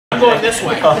going this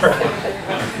way.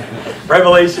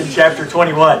 Revelation chapter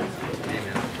 21.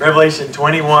 Revelation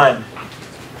 21.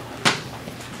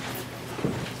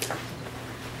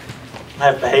 I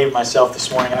have behaved myself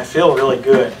this morning. I feel really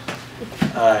good.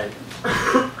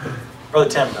 Brother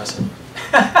Tim doesn't.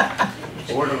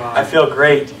 I feel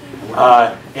great.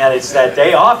 And it's that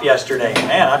day off yesterday.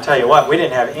 Man, I'll tell you what, we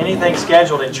didn't have anything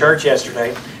scheduled in church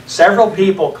yesterday. Several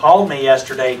people called me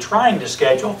yesterday trying to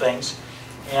schedule things.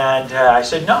 And I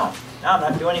said, no, I'm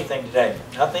not doing anything today.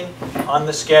 Nothing on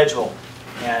the schedule.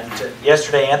 And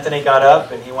yesterday Anthony got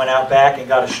up and he went out back and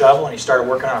got a shovel and he started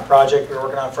working on a project we were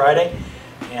working on Friday.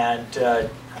 And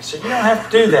I said, you don't have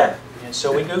to do that. And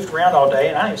so we goofed around all day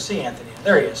and I didn't even see Anthony.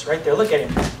 There he is, right there. Look at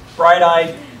him.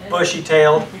 Bright-eyed,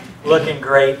 bushy-tailed, looking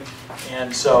great.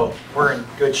 And so we're in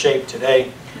good shape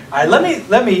today. I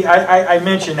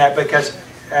mention that because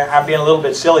I'm being a little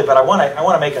bit silly, but I want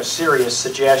to make a serious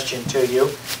suggestion to you,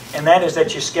 and that is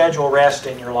that you schedule rest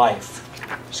in your life.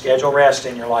 Schedule rest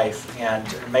in your life, and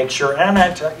make sure. And I'm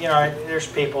not, there's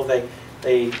people that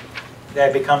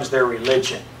becomes their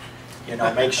religion.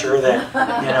 Make sure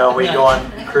that we go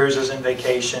on cruises and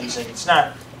vacations, and it's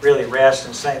not really rest,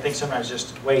 and I think sometimes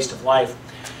just a waste of life.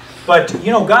 But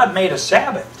God made a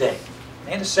Sabbath day.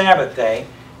 He made a Sabbath day,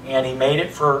 and He made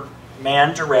it for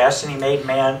man to rest, and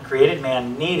He created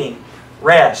man needing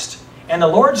rest. And the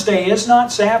Lord's Day is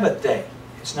not Sabbath day.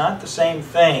 It's not the same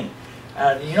thing.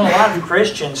 A lot of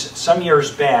Christians, some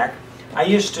years back, I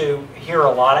used to hear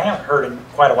a lot, I haven't heard in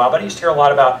quite a while, but I used to hear a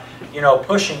lot about,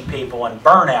 pushing people and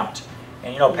burnout.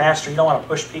 And, Pastor, you don't want to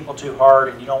push people too hard,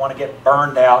 and you don't want to get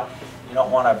burned out. You don't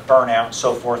want to burn out and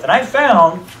so forth. And I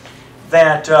found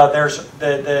that there's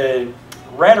the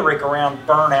rhetoric around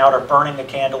burnout or burning the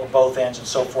candle at both ends and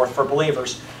so forth for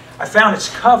believers. I found it's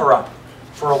cover-up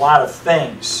for a lot of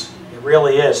things. It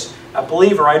really is. A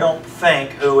believer, I don't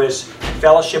think, who is in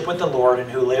fellowship with the Lord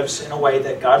and who lives in a way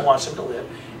that God wants him to live,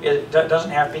 it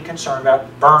doesn't have to be concerned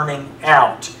about burning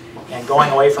out and going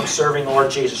away from serving the Lord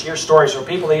Jesus. You hear stories where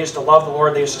people, they used to love the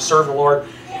Lord, they used to serve the Lord,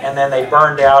 and then they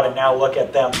burned out, and now look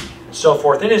at them, and so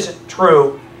forth. It isn't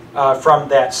true from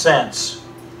that sense.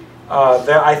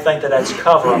 I think that's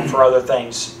cover-up for other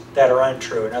things that are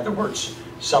untrue. In other words,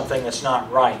 something that's not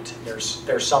right.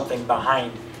 There's something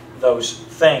behind those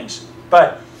things.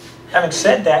 But having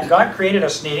said that, God created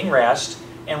us needing rest,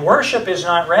 and worship is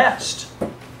not rest.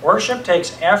 Worship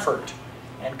takes effort.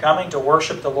 And coming to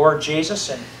worship the Lord Jesus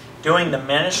and doing the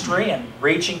ministry and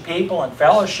reaching people and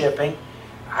fellowshipping,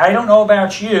 I don't know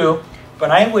about you,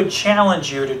 but I would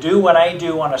challenge you to do what I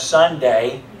do on a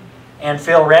Sunday and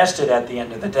feel rested at the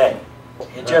end of the day.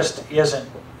 It just isn't.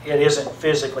 It isn't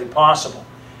physically possible.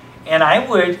 And I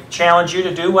would challenge you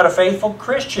to do what a faithful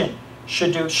Christian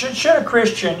should do. Should a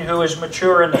Christian who is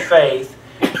mature in the faith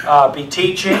be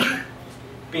teaching,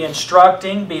 be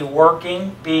instructing, be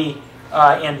working, be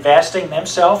investing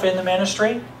themselves in the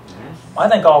ministry? I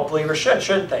think all believers should,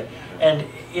 shouldn't they? And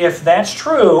if that's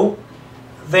true,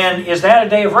 then is that a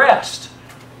day of rest?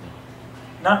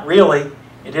 Not really.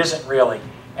 It isn't really.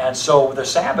 And so the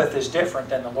Sabbath is different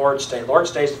than the Lord's Day.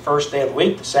 Lord's Day is the first day of the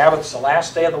week. The Sabbath is the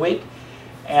last day of the week.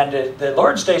 And the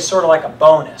Lord's Day is sort of like a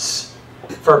bonus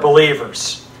for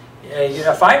believers.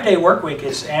 A 5-day work week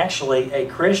is actually a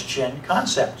Christian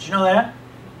concept. Did you know that?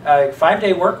 A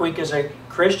 5-day work week is a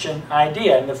Christian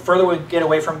idea. And the further we get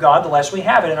away from God, the less we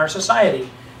have it in our society,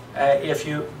 if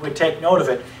you would take note of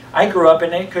it. I grew up,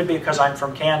 and it could be because I'm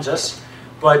from Kansas,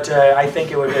 but I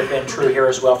think it would have been true here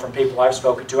as well from people I've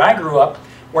spoken to. I grew up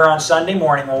where on Sunday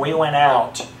morning when we went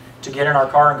out to get in our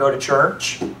car and go to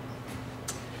church,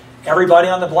 everybody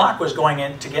on the block was going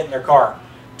in to get in their car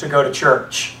to go to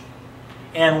church.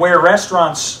 And where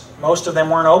restaurants, most of them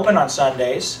weren't open on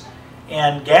Sundays,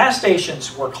 and gas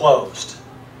stations were closed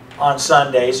on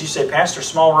Sundays. You say, Pastor,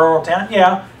 small rural town?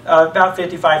 Yeah, about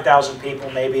 55,000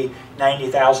 people, maybe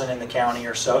 90,000 in the county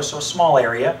or so, so a small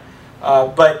area.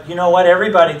 But you know what?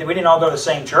 Everybody, we didn't all go to the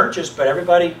same churches, but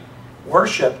everybody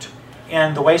worshiped.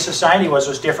 And the way society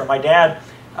was different. My dad,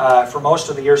 for most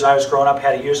of the years I was growing up,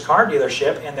 had a used car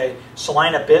dealership, and the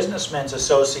Salina Businessmen's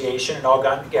Association had all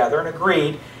gotten together and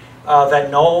agreed that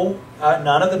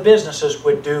none of the businesses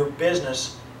would do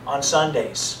business on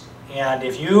Sundays. And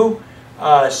if you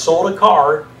sold a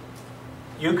car,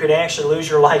 you could actually lose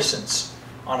your license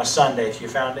on a Sunday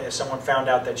if someone found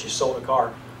out that you sold a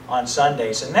car on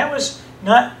Sundays. And that was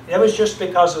just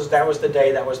because that was the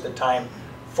day, that was the time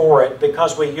for it,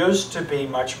 because we used to be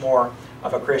much more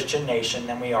of a Christian nation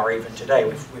than we are even today.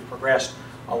 We've progressed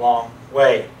a long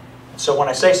way. So when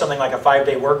I say something like a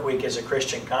 5-day work week is a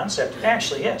Christian concept, it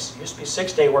actually is. It used to be a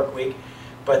 6-day work week,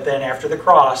 but then after the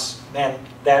cross, then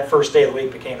that first day of the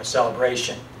week became a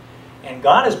celebration. And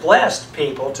God has blessed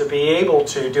people to be able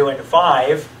to do in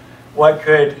 5 what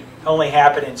could only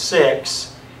happen in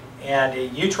 6.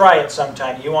 And you try it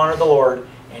sometime. You honor the Lord,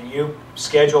 and you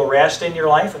schedule rest in your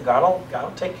life, and God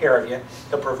will take care of you.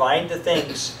 He'll provide the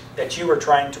things that you were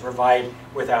trying to provide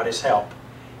without His help.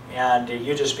 And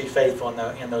you just be faithful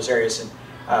in those areas.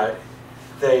 And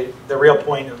the real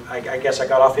point, I guess I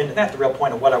got off into that, the real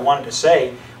point of what I wanted to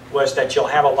say was that you'll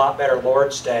have a lot better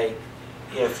Lord's Day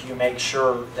if you make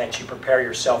sure that you prepare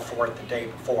yourself for it the day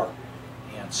before.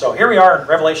 And so here we are in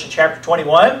Revelation chapter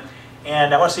 21.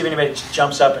 And I want to see if anybody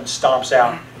jumps up and stomps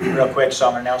out real quick. So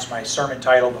I'm going to announce my sermon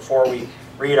title before we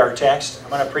read our text. I'm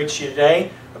going to preach to you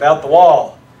today about the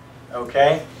wall.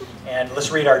 Okay? And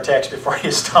let's read our text before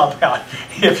you stomp out,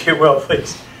 if you will,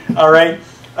 please. All right?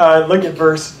 Look at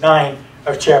verse 9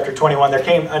 of chapter 21. There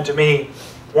came unto me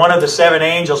one of the 7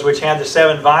 angels which had the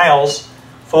 7 vials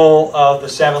full of the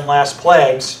 7 last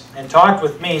plagues, and talked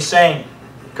with me, saying,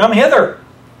 Come hither,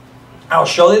 I'll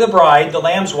show thee the bride, the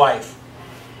Lamb's wife.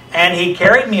 And he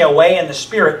carried me away in the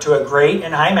Spirit to a great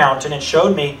and high mountain, and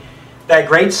showed me that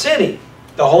great city,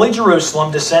 the holy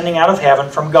Jerusalem, descending out of heaven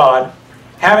from God,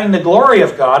 having the glory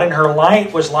of God, and her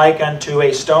light was like unto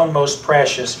a stone most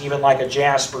precious, even like a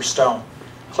jasper stone,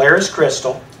 clear as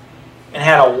crystal, and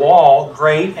had a wall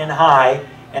great and high,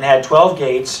 and had 12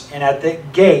 gates, and at the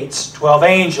gates 12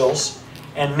 angels,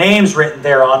 and names written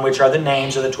thereon, which are the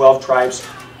names of the 12 tribes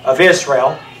of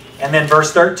Israel. And then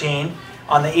verse 13,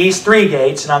 on the east 3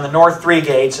 gates, and on the north 3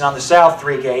 gates, and on the south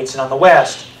 3 gates, and on the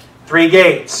west 3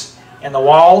 gates. And the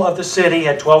wall of the city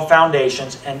had 12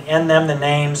 foundations, and in them the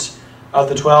names of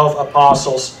the 12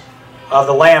 apostles of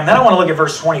the Lamb. Then I want to look at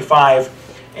verse 25,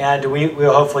 and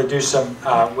we'll hopefully do some,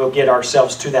 we'll get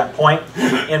ourselves to that point.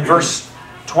 In verse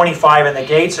 25, and the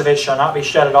gates of it shall not be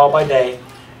shut at all by day,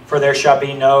 for there shall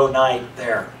be no night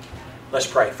there. Let's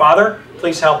pray. Father,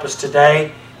 please help us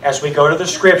today as we go to the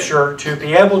Scripture to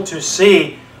be able to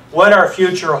see what our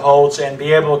future holds and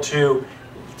be able to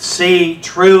see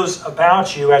truths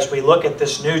about you as we look at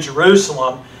this new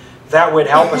Jerusalem that would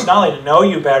help us not only to know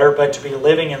you better, but to be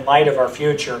living in light of our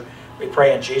future. We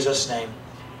pray in Jesus' name.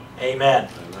 Amen.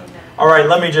 All right,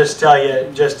 let me just tell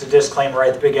you, just a disclaimer right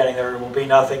at the beginning, there will be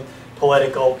nothing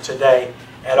political today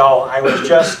at all. I was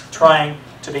just trying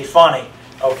to be funny,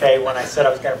 okay, when I said I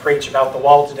was going to preach about the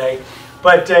wall today.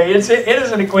 But it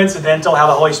isn't coincidental how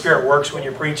the Holy Spirit works when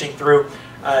you're preaching through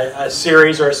a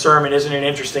series or a sermon. Isn't it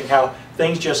interesting how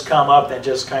things just come up that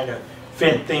just kind of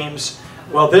fit themes?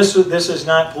 Well, this is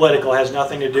not political. It has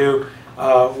nothing to do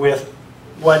with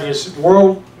what is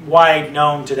worldwide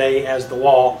known today as the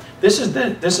wall. This is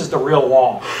the real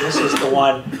wall. This is the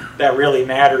one that really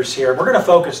matters here. We're going to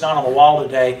focus not on the wall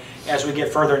today as we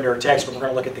get further into our text, but we're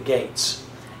going to look at the gates.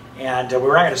 And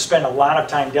we're not going to spend a lot of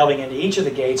time delving into each of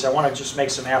the gates. I want to just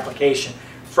make some application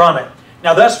from it.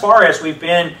 Now, thus far as we've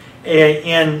been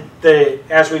in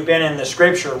the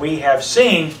Scripture, we have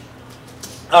seen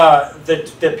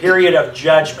the period of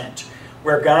judgment,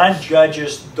 where God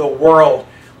judges the world,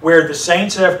 where the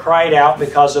saints have cried out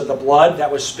because of the blood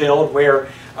that was spilled, where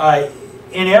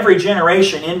in every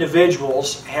generation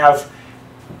individuals have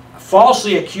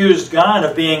falsely accused God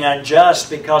of being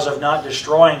unjust because of not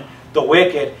destroying the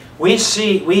wicked. We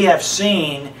have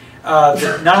seen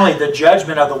not only the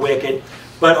judgment of the wicked,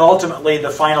 but ultimately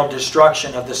the final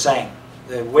destruction of the same.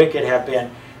 The wicked have been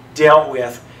dealt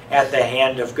with at the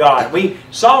hand of God. We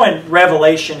saw in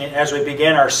Revelation, as we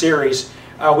begin our series,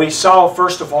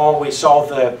 first of all, we saw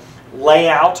the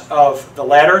layout of the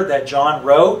letter that John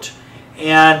wrote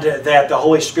and that the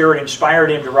Holy Spirit inspired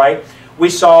him to write. We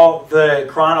saw the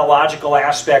chronological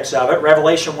aspects of it.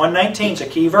 Revelation 1:19 is a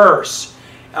key verse.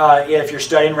 If you're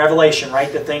studying Revelation, right?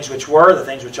 The things which were, the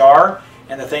things which are,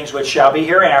 and the things which shall be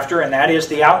hereafter, and that is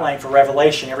the outline for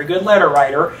Revelation. Every good letter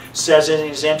writer says in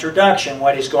his introduction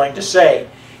what he's going to say,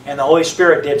 and the Holy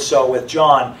Spirit did so with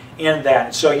John in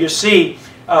that. So you see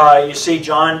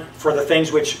John for the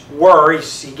things which were.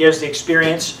 He gives the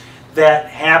experience that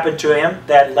happened to him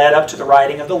that led up to the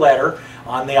writing of the letter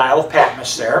on the Isle of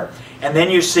Patmos there, and then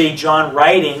you see John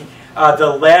writing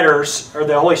the letters, or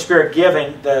the Holy Spirit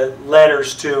giving the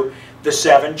letters to the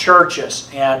 7 churches.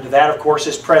 And that, of course,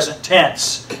 is present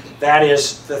tense. That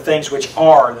is the things which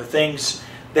are, the things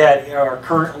that are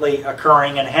currently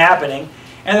occurring and happening.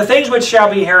 And the things which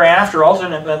shall be hereafter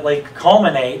ultimately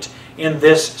culminate in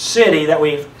this city that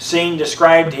we've seen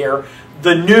described here,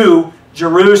 the New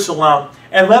Jerusalem.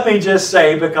 And let me just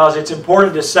say, because it's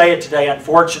important to say it today,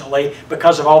 unfortunately,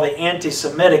 because of all the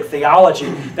anti-Semitic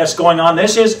theology that's going on,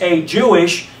 this is a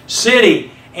Jewish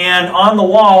city. And on the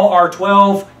wall are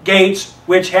 12 gates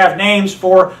which have names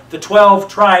for the 12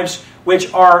 tribes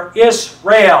which are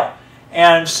Israel.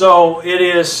 And so it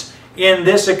is in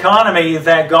this economy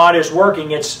that God is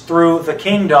working. It's through the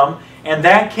kingdom. And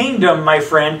that kingdom, my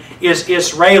friend, is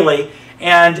Israeli.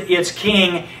 And its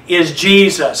king is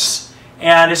Jesus.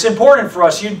 And it's important for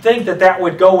us. You'd think that that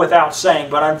would go without saying.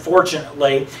 But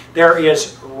unfortunately, there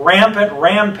is rampant,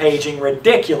 rampaging,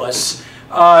 ridiculous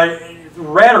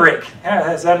rhetoric.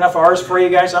 Is that enough R's for you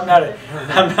guys? I'm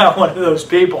not one of those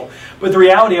people. But the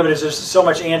reality of it is there's so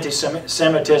much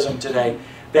anti-Semitism today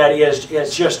that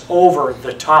is just over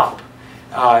the top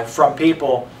from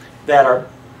people that are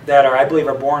I believe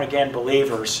are born again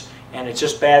believers, and it's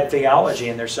just bad theology.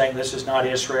 And they're saying this is not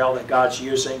Israel that God's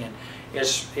using, and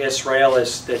Israel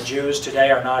is the Jews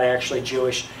today are not actually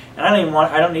Jewish. And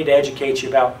I don't need to educate you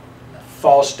about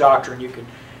false doctrine. You can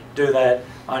do that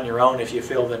on your own if you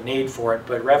feel the need for it.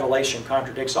 But Revelation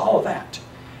contradicts all of that.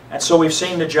 And so we've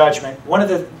seen the judgment.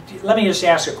 Let me just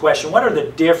ask a question. What are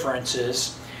the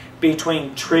differences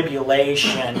between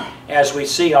tribulation, as we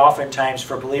see oftentimes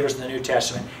for believers in the New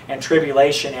Testament, and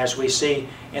tribulation as we see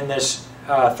in this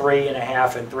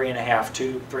 3.5 and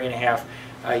 3.5,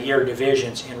 3.5 year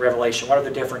divisions in Revelation? What are the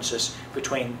differences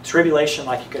between tribulation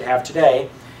like you could have today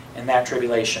and that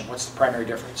tribulation? What's the primary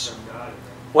difference?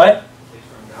 What?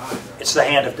 It's the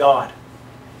hand of God.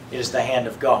 It is the hand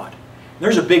of God.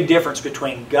 There's a big difference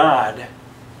between God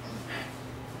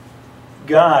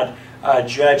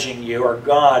judging you, or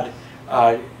God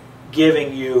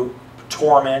giving you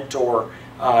torment or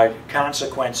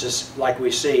consequences like we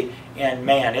see in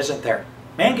man, isn't there?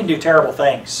 Man can do terrible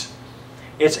things.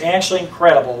 It's actually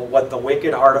incredible what the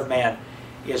wicked heart of man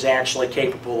is actually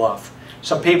capable of.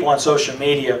 Some people on social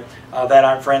media that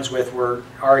I'm friends with were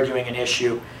arguing an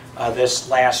issue this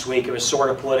last week. It was sort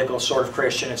of political, sort of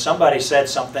Christian, and somebody said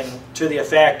something to the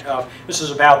effect of, this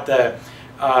is about the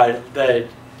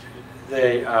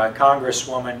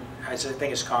congresswoman, I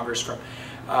think it's Congress from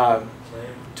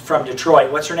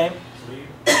Detroit. What's her name?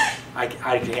 I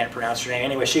can't pronounce her name.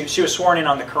 Anyway, she was sworn in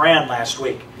on the Quran last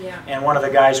week, yeah. And one of the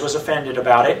guys was offended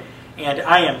about it, and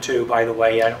I am too, by the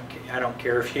way. I don't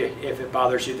care if it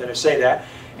bothers you that I say that.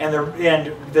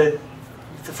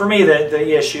 For me,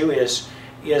 the issue is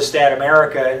that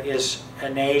America is a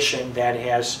nation that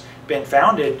has been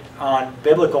founded on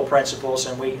biblical principles,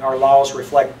 and our laws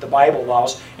reflect the Bible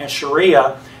laws, and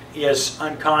Sharia is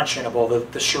unconscionable.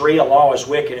 The Sharia law is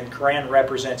wicked, and Quran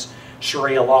represents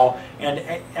Sharia law,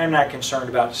 and I'm not concerned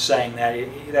about saying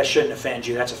that. That shouldn't offend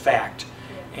you. That's a fact,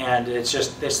 and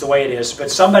it's the way it is. But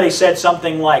somebody said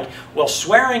something like, well,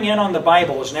 swearing in on the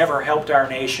Bible has never helped our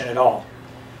nation at all.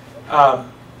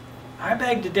 I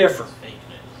beg to differ.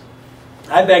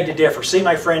 I beg to differ. See,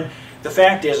 my friend, the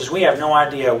fact is we have no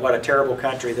idea what a terrible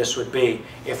country this would be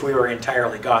if we were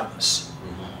entirely godless.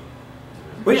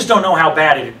 We just don't know how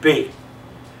bad it would be.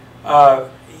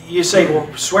 You say,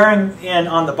 well, swearing in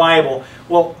on the Bible.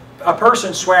 Well, a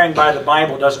person swearing by the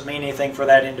Bible doesn't mean anything for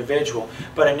that individual.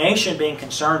 But a nation being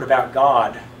concerned about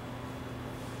God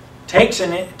takes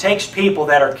people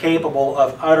that are capable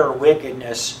of utter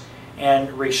wickedness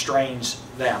and restrains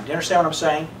them. Do you understand what I'm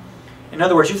saying? In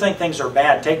other words, you think things are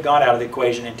bad, take God out of the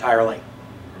equation entirely.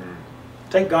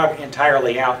 Take God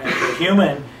entirely out. And the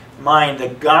human mind, a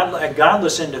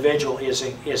godless individual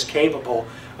is capable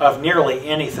of nearly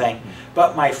anything.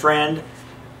 But my friend,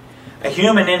 a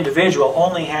human individual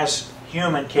only has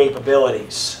human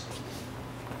capabilities.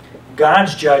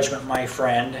 God's judgment, my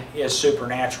friend, is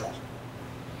supernatural.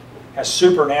 Has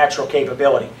supernatural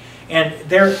capability. And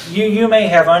you may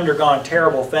have undergone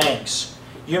terrible things.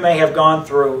 You may have gone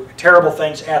through terrible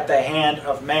things at the hand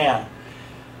of man.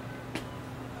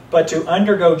 But to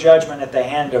undergo judgment at the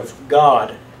hand of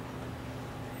God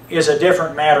is a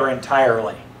different matter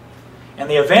entirely. And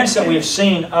the events that we've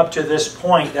seen up to this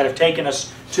point that have taken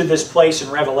us to this place in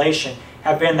Revelation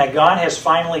have been that God has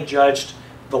finally judged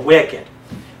the wicked.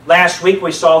 Last week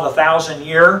we saw the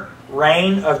 1,000-year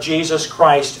reign of Jesus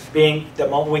Christ being,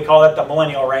 we call it the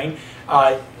millennial reign.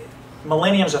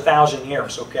 Millennium's 1,000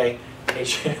 years, okay? In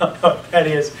case you don't know what that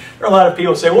is. There are a lot of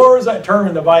people who say, well, where is that term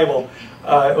in the Bible?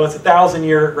 Well, it's a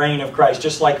 1,000-year reign of Christ.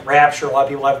 Just like rapture, a lot of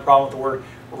people have a problem with the word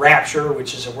rapture,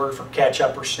 which is a word for catch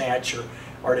up or snatch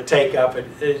or to take up,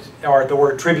 or the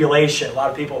word tribulation. A lot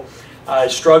of people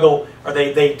struggle, or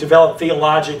they develop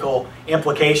theological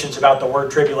implications about the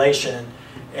word tribulation,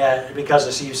 and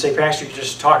because you say, Pastor, you're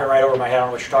just talking right over my head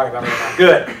on what you're talking about right now.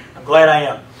 Good. I'm glad I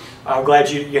am. I'm glad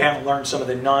you haven't learned some of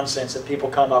the nonsense that people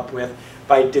come up with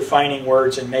by defining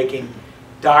words and making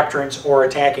doctrines or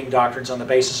attacking doctrines on the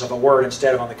basis of a word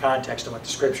instead of on the context of what the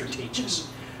Scripture teaches.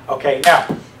 Okay, now,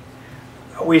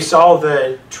 we saw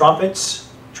the trumpet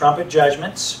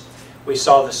judgments. We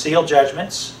saw the seal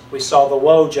judgments. We saw the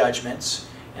woe judgments.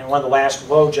 And one of the last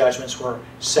woe judgments were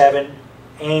 7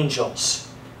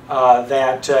 angels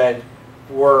that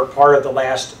were part of the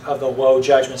last of the woe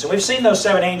judgments. And we've seen those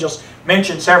 7 angels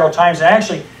mentioned several times. It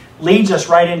actually leads us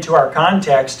right into our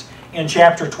context in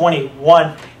chapter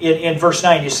 21 in verse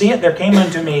 9. You see it? There came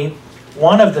unto me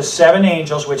one of the 7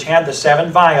 angels which had the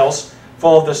 7 vials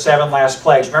full of the 7 last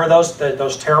plagues. Remember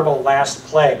those terrible last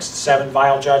plagues, the 7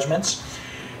 vial judgments?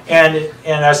 And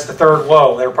that's the third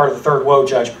woe. They were part of the third woe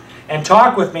judgment. And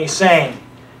talk with me, saying,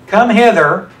 Come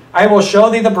hither, I will show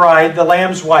thee the bride, the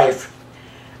Lamb's wife.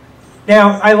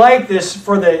 Now, I like this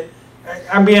for the...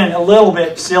 I'm being a little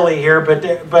bit silly here,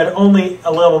 but only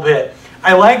a little bit.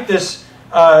 I like this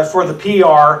for the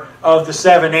PR of the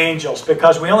 7 angels,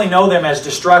 because we only know them as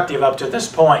destructive up to this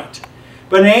point.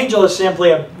 But an angel is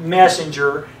simply a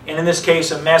messenger, and in this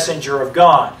case, a messenger of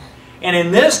God. And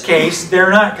in this case,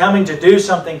 they're not coming to do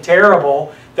something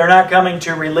terrible. They're not coming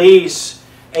to release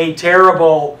a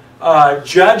terrible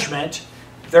judgment.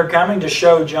 They're coming to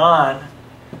show John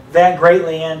that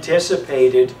greatly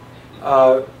anticipated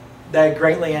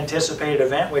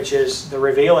event, which is the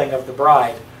revealing of the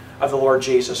bride of the Lord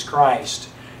Jesus Christ.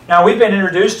 Now, we've been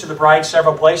introduced to the bride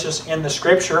several places in the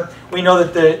Scripture. We know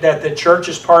that the church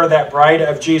is part of that bride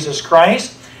of Jesus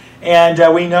Christ.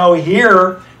 And we know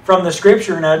here from the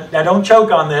Scripture, now don't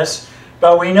choke on this,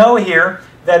 but we know here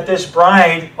that this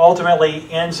bride ultimately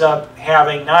ends up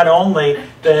having not only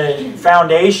the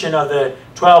foundation of the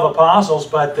 12 apostles,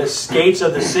 but the gates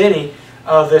of the city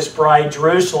of this bride,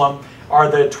 Jerusalem, are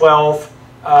the 12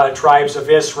 tribes of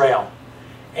Israel.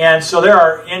 And so there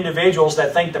are individuals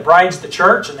that think the bride's the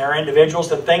church, and there are individuals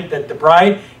that think that the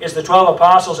bride is the 12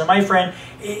 apostles. And my friend,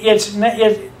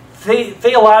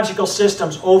 theological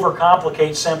systems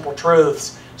overcomplicate simple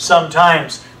truths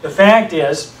sometimes. The fact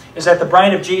is that the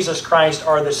bride of Jesus Christ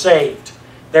are the saved.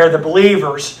 They're the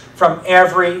believers from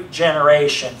every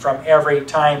generation, from every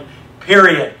time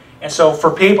period. And so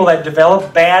for people that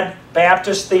develop bad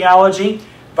Baptist theology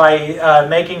by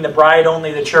making the bride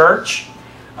only the church,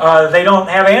 they don't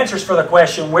have answers for the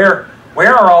question, where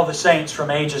are all the saints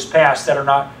from ages past that are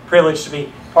not privileged to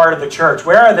be part of the church?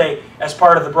 Where are they as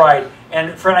part of the bride?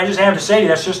 And friend, I just have to say to you,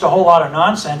 that's just a whole lot of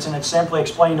nonsense, and it's simply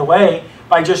explained away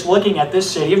by just looking at this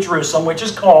city of Jerusalem, which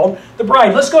is called the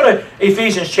bride. Let's go to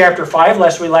Ephesians chapter 5,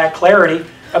 lest we lack clarity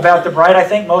about the bride. I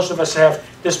think most of us have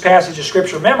this passage of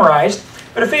Scripture memorized.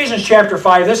 But Ephesians chapter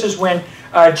 5, this is when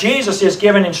Jesus is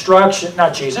given instruction,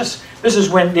 not Jesus, this is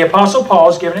when the Apostle Paul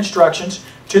is given instructions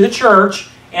to the church,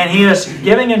 and he is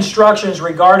giving instructions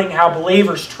regarding how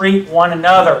believers treat one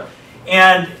another.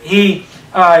 And he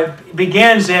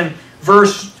begins in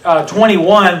verse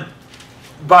 21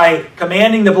 by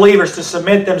commanding the believers to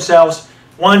submit themselves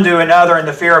one to another in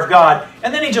the fear of God.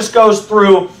 And then he just goes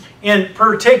through, in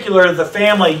particular, the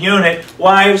family unit,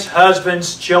 wives,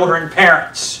 husbands, children,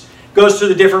 parents. Goes through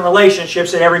the different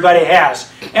relationships that everybody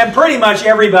has. And pretty much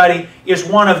everybody is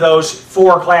one of those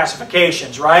 4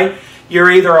 classifications, right? You're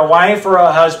either a wife or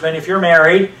a husband if you're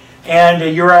married,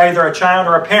 and you're either a child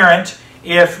or a parent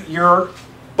if you're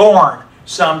born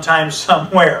sometime,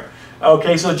 somewhere.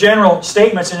 Okay, so general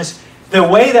statements, and it's the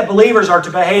way that believers are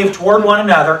to behave toward one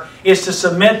another is to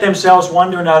submit themselves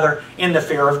one to another in the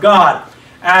fear of God.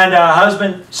 And a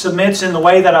husband submits in the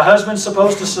way that a husband's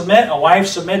supposed to submit. A wife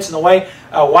submits in the way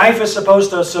a wife is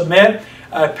supposed to submit.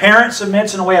 A parent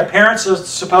submits in the way a parent's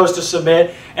supposed to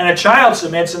submit. And a child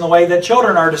submits in the way that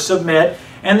children are to submit.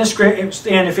 And the script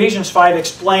in Ephesians 5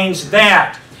 explains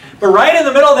that. But right in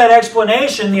the middle of that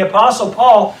explanation, the Apostle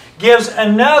Paul gives a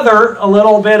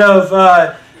little bit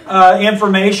of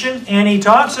information. And he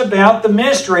talks about the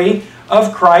mystery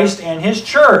of Christ and His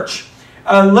church.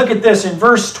 Look at this in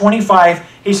verse 25.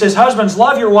 He says, Husbands,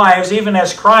 love your wives, even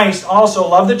as Christ also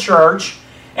loved the church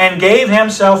and gave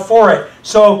Himself for it.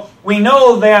 So we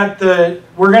know that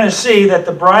we're going to see that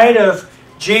the bride of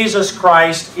Jesus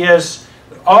Christ is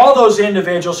all those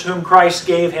individuals whom Christ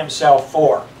gave Himself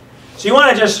for. So you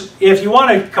want to if you want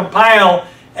to compile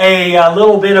a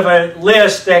little bit of a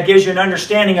list that gives you an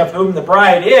understanding of whom the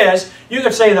bride is, you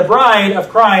could say the bride of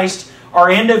Christ are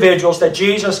individuals that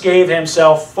Jesus gave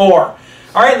Himself for.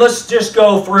 All right, let's just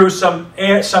go through some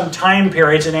time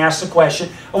periods and ask the question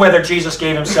of whether Jesus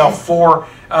gave Himself for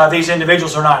these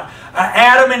individuals or not.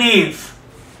 Adam and Eve.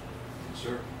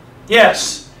 Sure.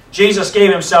 Yes, Jesus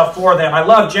gave Himself for them. I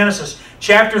love Genesis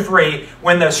chapter 3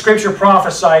 when the Scripture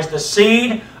prophesies the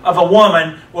seed of a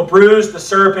woman will bruise the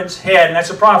serpent's head. And that's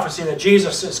a prophecy that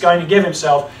Jesus is going to give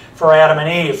Himself for Adam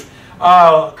and Eve.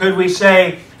 Could we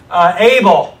say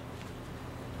Abel,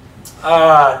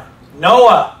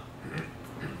 Noah,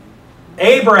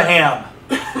 Abraham,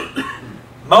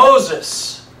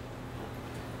 Moses,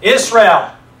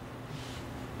 Israel,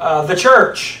 the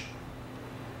church.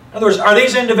 In other words, are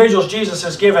these individuals Jesus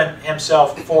has given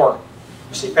himself for?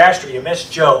 You see, Pastor, you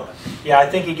missed Job. Yeah, I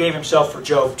think he gave himself for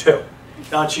Job too.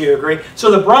 Don't you agree? So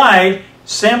the bride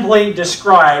simply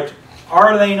described,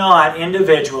 are they not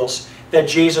individuals that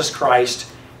Jesus Christ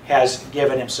has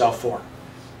given himself for?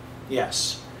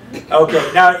 Yes.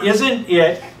 Okay, now isn't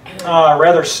it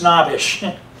rather snobbish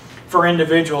for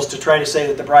individuals to try to say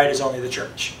that the bride is only the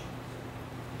church?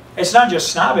 It's not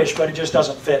just snobbish, but it just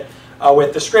doesn't fit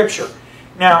with the Scripture.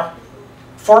 Now,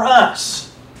 for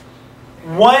us,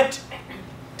 what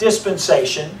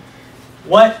dispensation,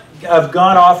 what of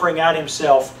God offering out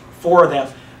himself for them,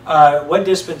 what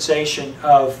dispensation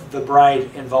of the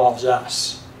bride involves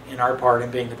us in our part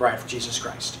in being the bride of Jesus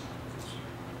Christ?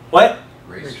 What?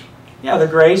 Grace. Yeah, the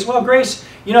grace. Well, grace,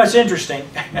 you know, it's interesting.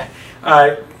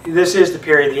 This is the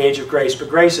period, the age of grace, but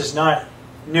grace is not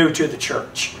new to the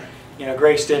church. You know,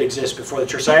 grace did exist before the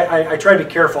church. I try to be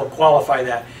careful and qualify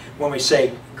that when we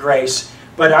say grace,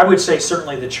 but I would say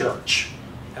certainly the church.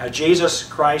 Jesus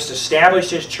Christ established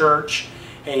his church.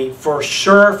 He for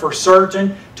sure, for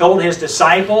certain, told his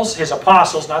disciples, his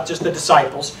apostles, not just the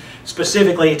disciples,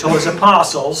 specifically he told his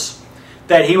apostles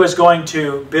that he was going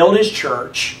to build his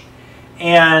church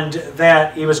and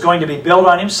that he was going to be built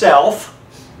on himself.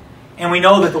 And we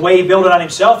know that the way he built it on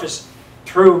himself is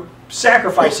through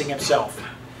sacrificing himself.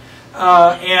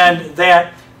 And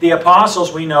that the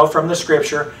apostles, we know from the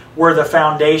Scripture, were the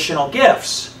foundational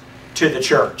gifts to the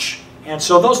church. And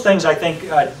so those things, I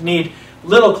think, need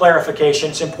little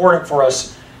clarification. It's important for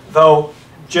us, though,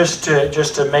 just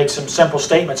to make some simple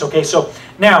statements. Okay, so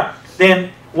now,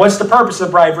 then, what's the purpose of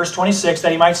the bride? Verse 26,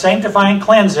 that he might sanctify and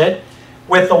cleanse it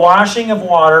with the washing of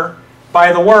water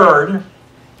by the word.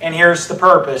 And here's the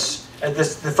purpose.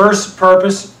 The first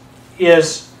purpose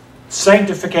is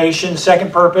sanctification. The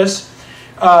second purpose,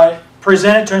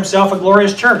 present it to himself a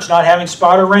glorious church, not having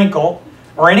spot or wrinkle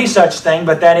or any such thing,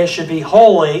 but that it should be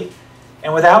holy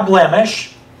and without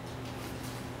blemish.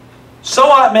 So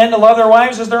ought men to love their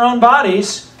wives as their own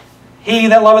bodies. He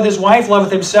that loveth his wife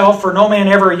loveth himself, for no man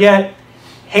ever yet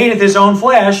hateth his own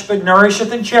flesh, but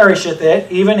nourisheth and cherisheth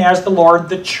it, even as the Lord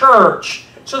the church.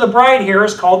 So the bride here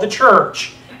is called the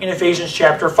church in Ephesians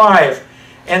chapter 5.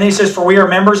 And he says, for we are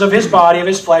members of his body, of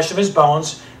his flesh, of his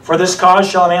bones. For this cause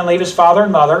shall a man leave his father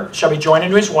and mother, shall be joined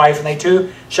unto his wife, and they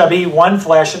two shall be one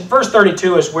flesh. And verse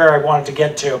 32 is where I wanted to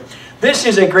get to. This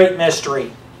is a great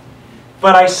mystery.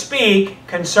 But I speak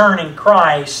concerning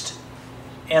Christ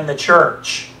and the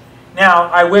church. Now,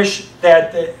 I wish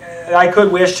that I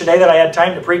could wish today that I had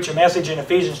time to preach a message in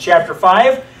Ephesians chapter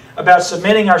 5 about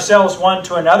submitting ourselves one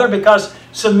to another, because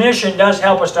submission does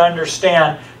help us to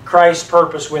understand Christ's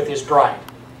purpose with his bride.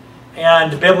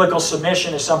 And biblical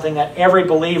submission is something that every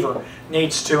believer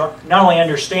needs to not only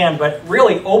understand, but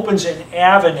really opens an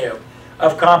avenue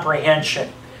of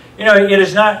comprehension. You know, it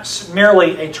is not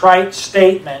merely a trite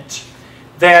statement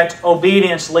that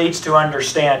obedience leads to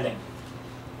understanding.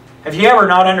 Have you ever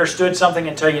not understood something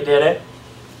until you did it?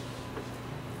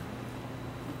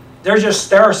 There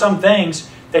are some things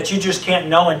that you just can't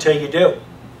know until you do,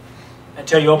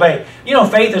 until you obey. You know,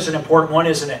 faith is an important one,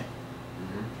 isn't it?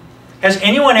 Has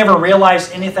anyone ever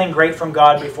realized anything great from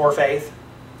God before faith?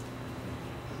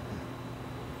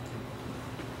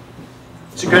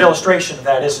 It's a good illustration of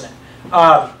that, isn't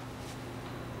it?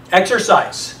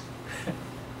 Exercise.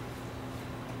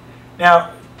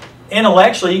 Now,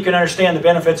 intellectually, you can understand the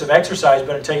benefits of exercise,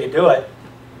 but until you do it,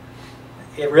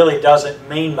 it really doesn't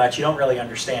mean much. You don't really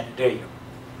understand it, do you?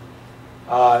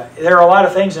 There are a lot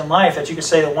of things in life that you can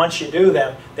say that once you do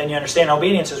them, then you understand.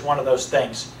 Obedience is one of those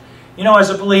things. You know, as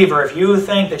a believer, if you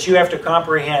think that you have to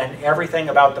comprehend everything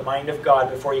about the mind of God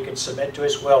before you can submit to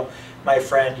his will, my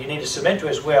friend, you need to submit to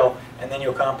his will, and then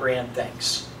you'll comprehend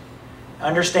things.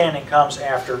 Understanding comes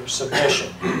after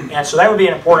submission. And so that would be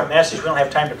an important message. We don't have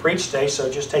time to preach today, so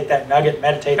just take that nugget and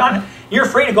meditate on it. You're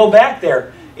free to go back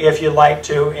there if you'd like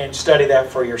to and study that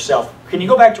for yourself. Can you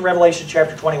go back to Revelation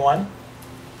chapter 21?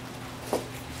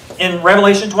 In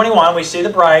Revelation 21, we see the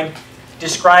bride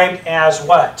described as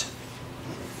what?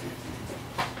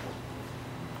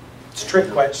 It's a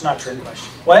trick question. It's not a trick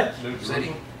question. What? New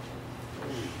city.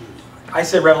 I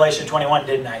said Revelation 21,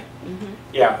 didn't I?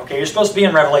 Yeah, okay, you're supposed to be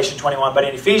in Revelation 21, but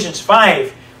in Ephesians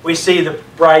 5, we see the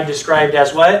bride described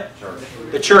as what? Church.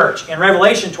 The church. In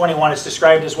Revelation 21, it's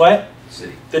described as what?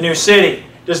 City. The new city.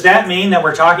 Does that mean that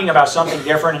we're talking about something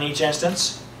different in each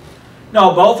instance?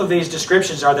 No, both of these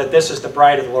descriptions are that this is the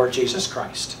bride of the Lord Jesus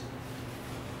Christ.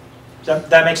 Does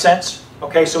that make sense?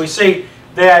 Okay, so we see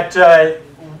that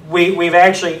we're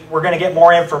going to get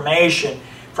more information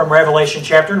from Revelation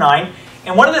chapter 9.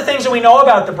 And one of the things that we know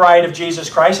about the bride of Jesus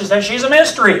Christ is that she's a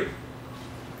mystery.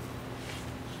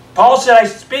 Paul said, I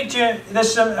speak to you,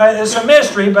 this is a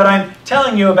mystery, but I'm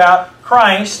telling you about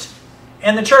Christ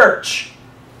and the church.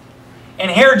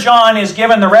 And here John is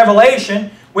given the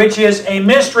revelation, which is a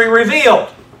mystery revealed.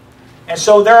 And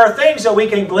so there are things that we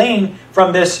can glean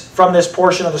from this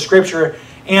portion of the Scripture.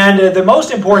 And the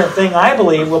most important thing, I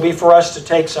believe, will be for us to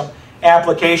take some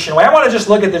application away. I want to just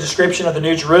look at the description of the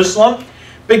New Jerusalem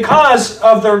because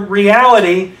of the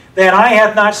reality that eye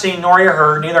hath not seen nor ear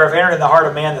heard, neither have entered in the heart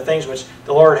of man the things which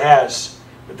the Lord has,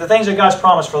 but the things that God's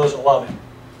promised for those that love Him.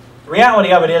 The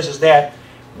reality of it is that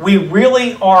we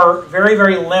really are very,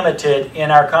 very limited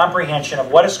in our comprehension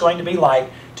of what it's going to be like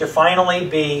to finally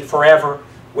be forever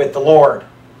with the Lord.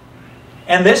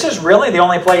 And this is really the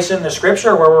only place in the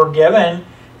Scripture where we're given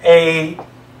a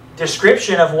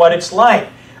description of what it's like.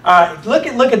 Look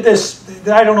at this.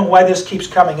 I don't know why this keeps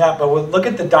coming up, but we'll look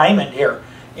at the diamond here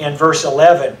in verse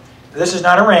 11. This is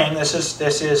not a ring. This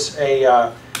is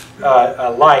a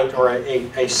light or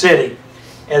a city.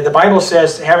 And the Bible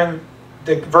says, having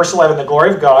verse 11, the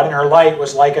glory of God, and her light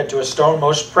was like unto a stone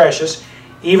most precious,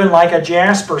 even like a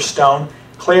jasper stone,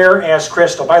 clear as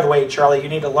crystal. By the way, Charlie, you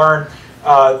need to learn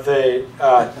the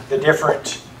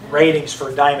different ratings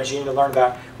for diamonds. You need to learn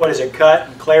about, what is it, cut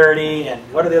and clarity, and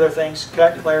what are the other things?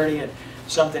 Cut, clarity, and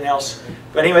something else.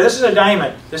 But anyway, this is a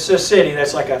diamond. This is a city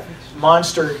that's like a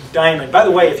monster diamond. By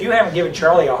the way, if you haven't given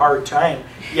Charlie a hard time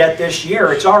yet this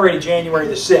year, it's already January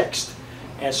the 6th.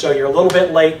 And so you're a little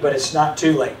bit late, but it's not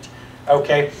too late.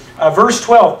 Okay, verse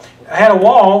 12. I had a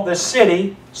wall, the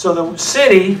city. So the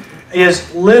city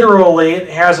is literally, it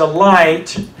has a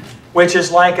light, which is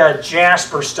like a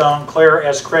jasper stone, clear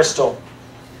as crystal.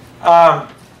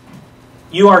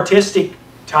 You artistic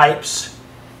types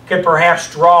could perhaps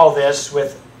draw this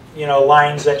with,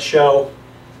 lines that show,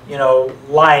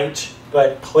 light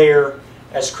but clear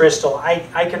as crystal. I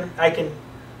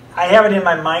have it in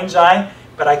my mind's eye,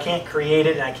 but I can't create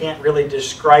it and I can't really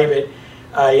describe it.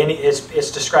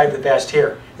 It's described the best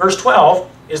here. Verse 12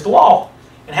 is the wall.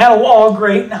 And had a wall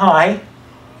great and high,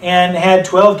 and had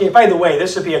 12 gates. By the way,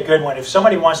 this would be a good one. If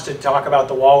somebody wants to talk about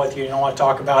the wall with you, you don't want to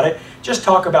talk about it, just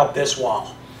talk about this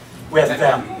wall with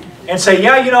them. And say,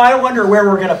 yeah, I wonder where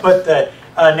we're going to put the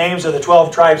names of the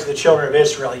 12 tribes of the children of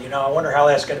Israel. I wonder how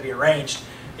that's going to be arranged.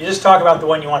 You just talk about the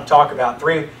one you want to talk about.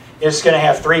 It's going to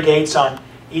have 3 gates on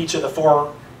each of the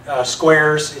 4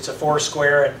 squares. It's a 4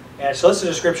 square. And so this is a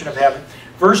description of heaven.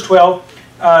 Verse 12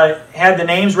 had the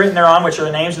names written thereon, which are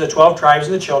the names of the 12 tribes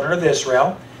of the children of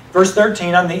Israel. Verse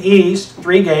 13, on the east,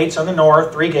 3 gates. On the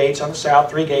north, 3 gates. On the south,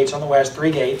 3 gates. On the west,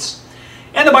 3 gates.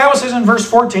 And the Bible says in verse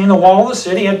 14, the wall of the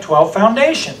city had 12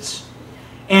 foundations,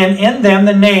 and in them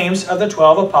the names of the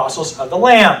 12 apostles of the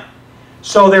Lamb.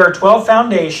 So there are 12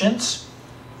 foundations,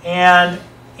 and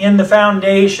in the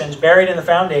foundations, buried in the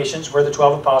foundations, were the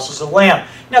 12 apostles of the Lamb.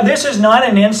 Now this is not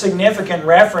an insignificant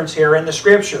reference here in the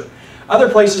Scripture. Other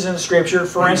places in the Scripture,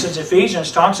 for instance,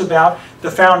 Ephesians talks about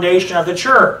the foundation of the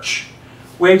church,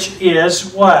 which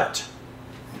is what?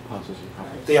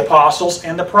 The apostles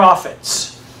and the prophets.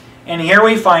 And here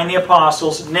we find the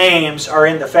apostles' names are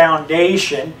in the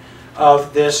foundation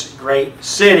of this great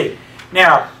city.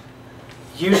 Now,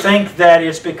 you think that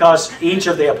it's because each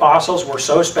of the apostles were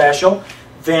so special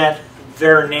that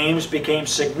their names became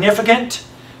significant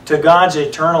to God's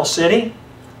eternal city?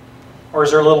 Or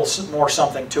is there a little more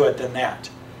something to it than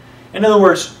that? In other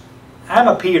words, I'm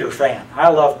a Peter fan. I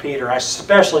love Peter. I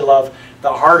especially love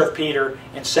the heart of Peter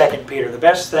in 2 Peter. The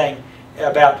best thing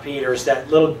about Peter is that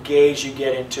little gaze you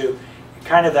get into,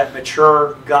 kind of that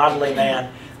mature, godly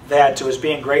man that was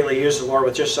being greatly used of the Lord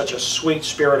with just such a sweet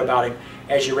spirit about him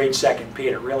as you read 2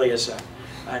 Peter. It really is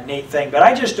a neat thing. But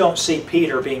I just don't see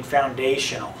Peter being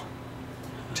foundational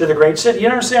to the great city. You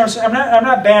understand? I'm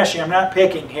not bashing. I'm not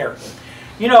picking here.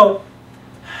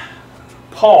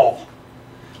 Paul,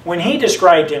 when he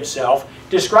described himself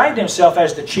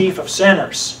as the chief of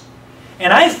sinners.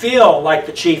 And I feel like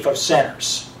the chief of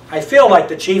sinners. I feel like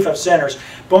the chief of sinners.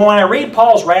 But when I read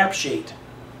Paul's rap sheet,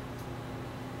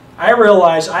 I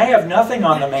realize I have nothing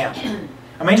on the man.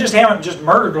 I mean, just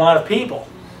murdered a lot of people.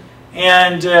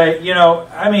 And,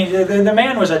 the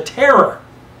man was a terror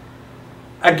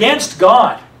against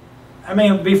God. I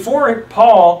mean, before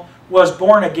Paul was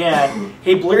born again,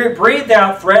 he breathed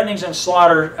out threatenings and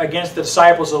slaughter against the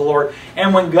disciples of the Lord.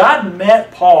 And when God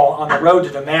met Paul on the road to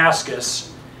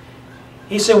Damascus,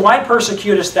 he said, "Why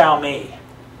persecutest thou me?"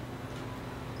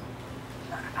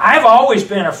 I've always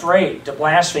been afraid to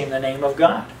blaspheme the name of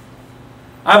God.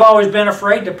 I've always been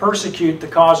afraid to persecute the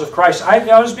cause of Christ.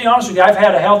 I'll just be honest with you, I've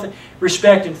had a healthy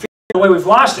respect and fear. The way we've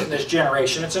lost it in this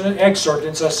generation, it's an excerpt,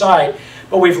 it's an aside,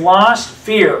 But we've lost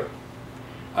fear.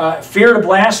 Fear to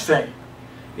blaspheme.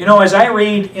 You know, as I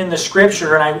read in the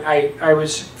Scripture, and I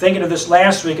was thinking of this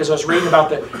last week as I was reading about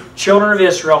the children of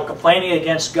Israel complaining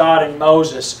against God and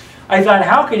Moses, I thought,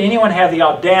 how could anyone have the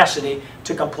audacity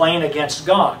to complain against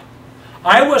God?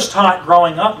 I was taught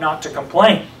growing up not to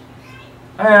complain.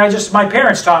 My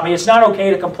parents taught me it's not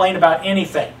okay to complain about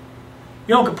anything.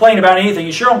 You don't complain about anything.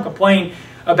 You sure don't complain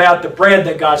about the bread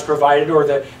that God's provided or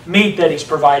the meat that He's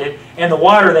provided and the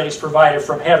water that He's provided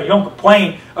from heaven. You don't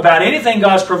complain about anything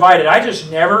God's provided.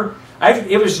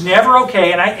 It was never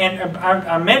okay. And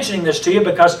I'm mentioning this to you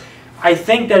because I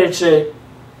think that it's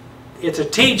a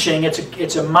teaching, it's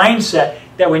a mindset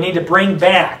that we need to bring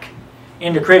back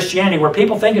into Christianity, where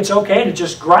people think it's okay to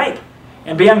just gripe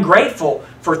and be ungrateful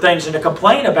for things and to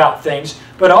complain about things,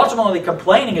 but ultimately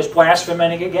complaining is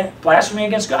blasphemy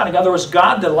against God. In other words,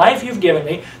 God, the life you've given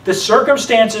me, the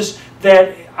circumstances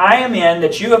that I am in,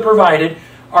 that you have provided,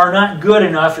 are not good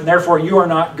enough, and therefore you are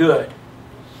not good.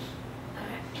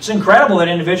 It's incredible that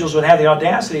individuals would have the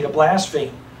audacity to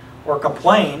blaspheme or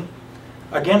complain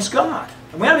against God.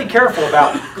 And we ought to be careful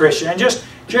about Christian. And just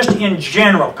in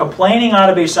general, complaining ought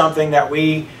to be something that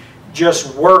we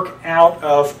just work out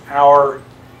of our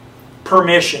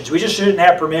permissions. We just shouldn't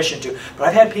have permission to. But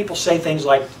I've had people say things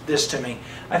like this to me.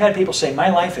 I've had people say, my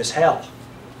life is hell.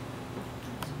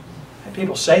 I've had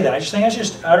people say that. I just think that's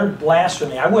just utter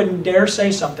blasphemy. I wouldn't dare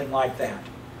say something like that.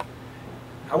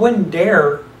 I wouldn't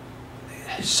dare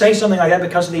say something like that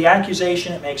because of the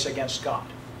accusation it makes against God.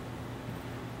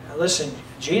 Now listen,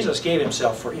 Jesus gave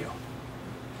Himself for you.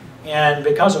 And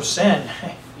because of sin,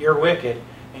 you're wicked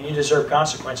and you deserve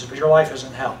consequences, but your life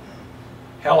isn't hell.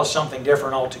 Hell is something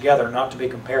different altogether, not to be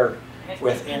compared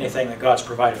with anything that God's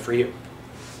provided for you.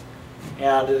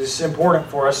 And it's important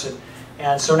for us.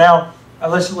 And so now,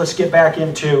 let's get back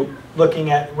into looking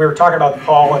at, we were talking about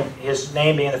Paul and his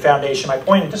name being the foundation. My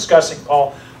point in discussing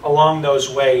Paul along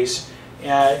those ways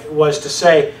was to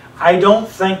say, I don't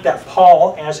think that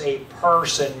Paul as a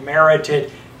person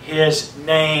merited his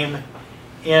name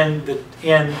in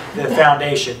the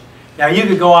foundation. Now you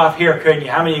could go off here, couldn't you?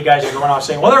 How many of you guys are going off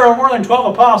saying, well, there are more than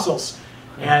 12 apostles,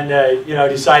 and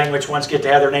deciding which ones get to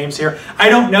have their names here? I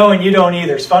don't know, and you don't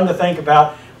either. It's fun to think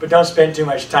about, but don't spend too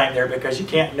much time there because you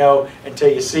can't know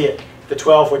until you see it. The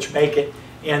 12 which make it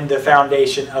in the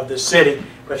foundation of the city.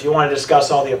 But if you want to discuss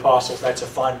all the apostles, that's a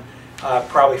fun,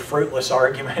 probably fruitless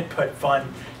argument, but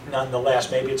fun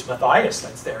nonetheless. Maybe it's Matthias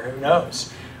that's there. Who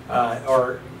knows?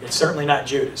 Or it's certainly not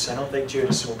Judas. I don't think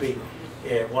Judas will be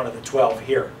one of the 12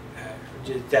 here.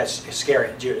 That's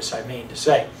Iscariot Judas, I mean to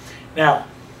say. Now,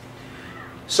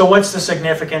 so what's the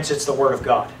significance? It's the Word of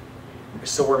God.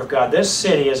 It's the Word of God. This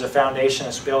city is a foundation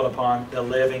that's built upon the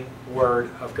living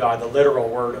Word of God, the literal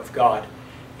Word of God.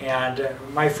 And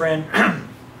my friend,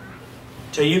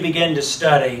 till you begin to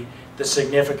study the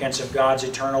significance of God's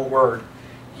eternal Word,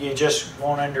 you just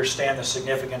won't understand the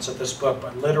significance of this book,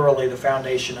 but literally the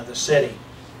foundation of the city.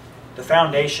 The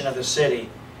foundation of the city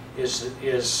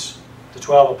is the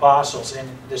 12 apostles. And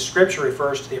the Scripture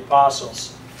refers to the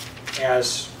apostles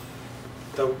as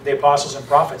the apostles and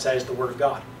prophets. That is the Word of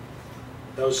God.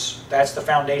 That's the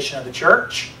foundation of the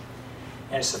church,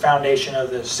 and it's the foundation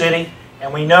of the city.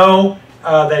 And we know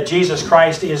that Jesus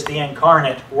Christ is the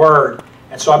incarnate Word.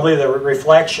 And so I believe the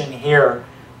reflection here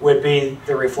would be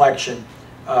the reflection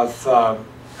of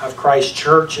Christ's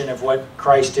church and of what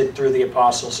Christ did through the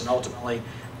apostles and ultimately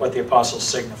what the apostles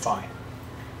signify.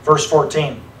 Verse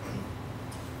 14.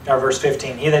 Now verse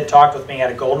 15, He that talked with me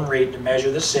had a golden reed to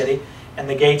measure the city and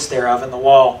the gates thereof and the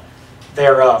wall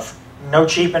thereof. No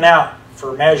cheaping out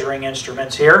for measuring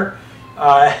instruments here.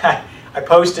 I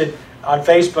posted on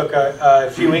Facebook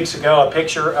a few weeks ago a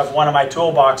picture of one of my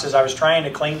toolboxes. I was trying to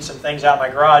clean some things out of my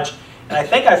garage, and I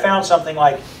think I found something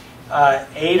like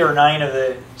 8 or 9 of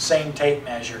the same tape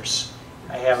measures.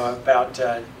 I have about,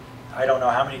 I don't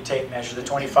know how many tape measures, the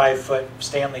 25-foot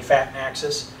Stanley Fat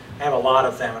Axis. I have a lot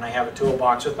of them, and I have a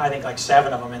toolbox with, I think, like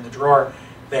 7 of them in the drawer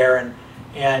there.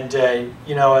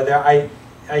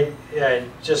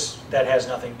 Just that has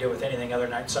nothing to do with anything other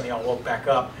than some of y'all woke back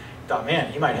up and thought,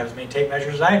 man, he might have as many tape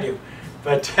measures as I do.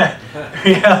 But the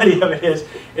reality of it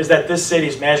is that this city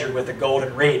is measured with a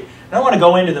golden reed. I don't want to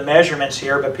go into the measurements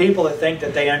here, but people that think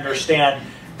that they understand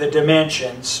the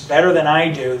dimensions better than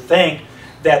I do think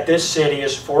that this city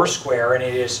is 4 square and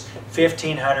it is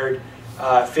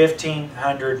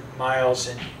 1,500 miles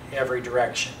in every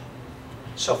direction.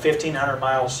 So 1,500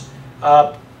 miles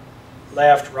up,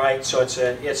 left, right. So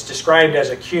it's described as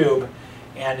a cube,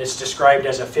 and it's described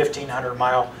as a 1,500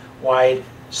 mile wide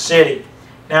city.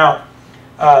 Now,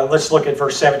 let's look at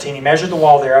verse 17. He measured the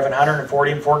wall thereof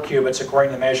 144 cubits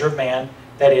according to the measure of man,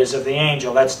 that is, of the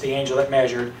angel. That's the angel that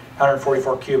measured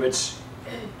 144 cubits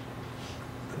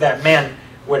that men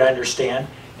would understand.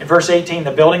 In verse 18,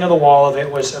 the building of the wall of it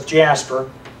was of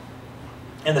jasper,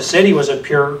 and the city was of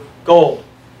pure gold,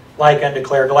 like unto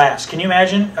clear glass. Can you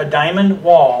imagine a diamond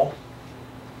wall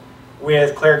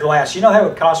with clear glass? You know that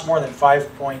would cost more than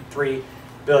 $5.3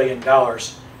 billion, I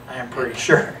am pretty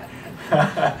sure.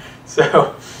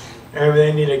 So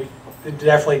they need to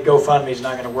definitely GoFundMe's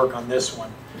not going to work on this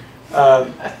one.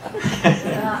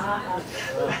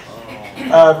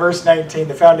 Verse 19,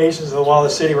 the foundations of the wall of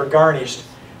the city were garnished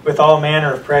with all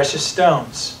manner of precious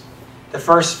stones. The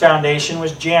first foundation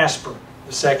was jasper,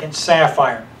 the second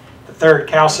sapphire, the third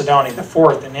chalcedony, the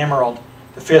fourth an emerald,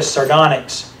 the fifth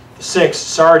sardonyx, the sixth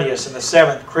sardius, and the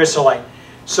seventh chrysolite.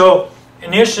 So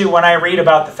initially when I read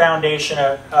about the foundation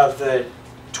of the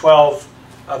 12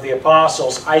 of the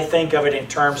apostles, I think of it in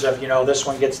terms of, you know, this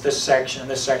one gets this section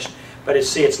and this section. But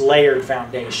it's layered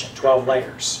foundation, 12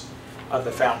 layers of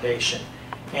the foundation.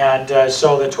 And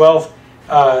so the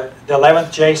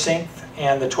 11th jacinth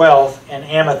and the 12th an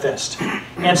amethyst.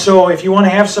 And so if you want to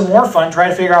have some more fun, try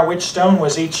to figure out which stone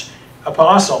was each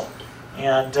apostle.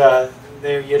 And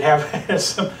you'd have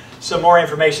some more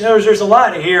information. There's a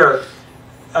lot here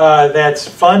that's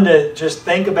fun to just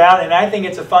think about. And I think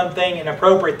it's a fun thing, an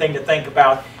appropriate thing to think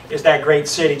about is that great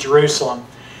city, Jerusalem.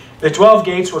 The 12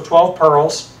 gates were 12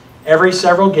 pearls. Every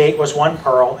several gate was one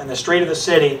pearl, and the street of the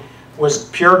city was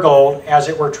pure gold, as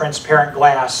it were transparent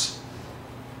glass.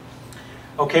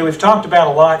 Okay, we've talked about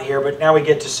a lot here, but now we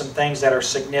get to some things that are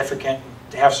significant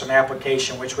to have some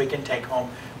application, which we can take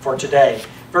home for today.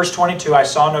 Verse 22, I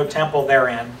saw no temple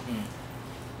therein,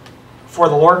 for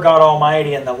the Lord God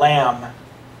Almighty and the Lamb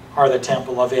are the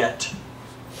temple of it.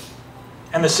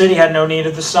 And the city had no need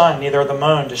of the sun, neither of the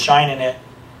moon to shine in it,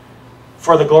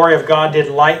 for the glory of God did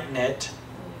lighten it,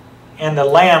 and the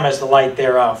Lamb is the light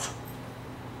thereof.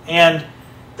 And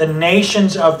the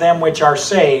nations of them which are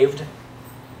saved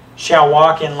shall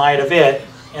walk in light of it,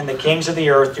 and the kings of the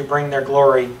earth do bring their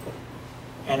glory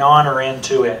and honor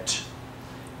into it.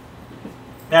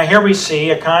 Now here we see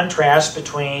a contrast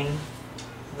between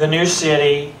the new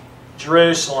city,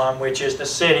 Jerusalem, which is the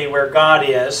city where God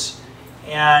is,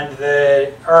 and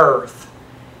the earth.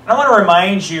 And I want to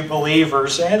remind you,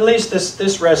 believers, at least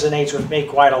this resonates with me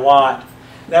quite a lot,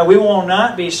 that we will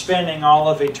not be spending all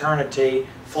of eternity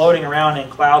floating around in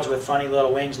clouds with funny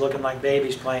little wings looking like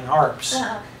babies playing harps.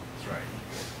 That's right.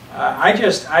 I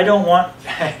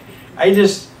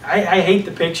hate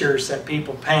the pictures that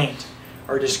people paint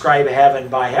or describe heaven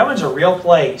by. Heaven's a real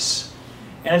place.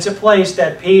 And it's a place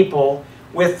that people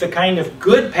with the kind of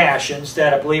good passions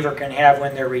that a believer can have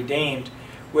when they're redeemed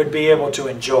would be able to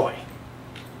enjoy.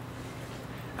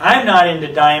 I'm not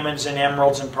into diamonds and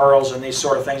emeralds and pearls and these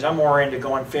sort of things. I'm more into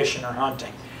going fishing or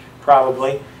hunting,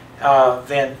 probably,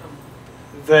 than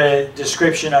the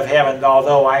description of heaven,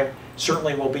 although I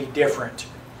certainly will be different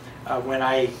when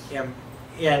I am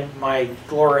in my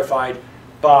glorified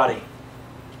body.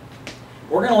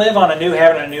 We're going to live on a new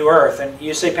heaven and a new earth. And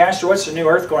you say, Pastor, what's the new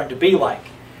earth going to be like?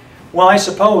 Well, I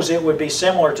suppose it would be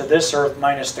similar to this earth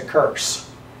minus the curse.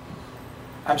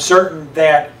 I'm certain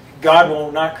that God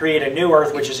will not create a new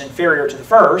earth which is inferior to the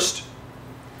first.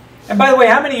 And by the way,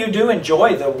 how many of you do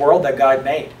enjoy the world that God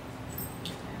made?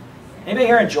 Anybody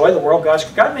here enjoy the world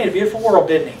God made a beautiful world,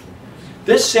 didn't He?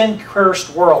 This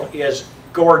sin-cursed world is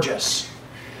gorgeous.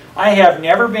 I have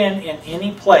never been in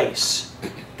any place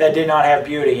that did not have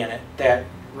beauty in it, that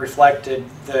reflected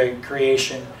the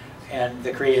creation and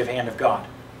the creative hand of God.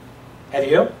 Have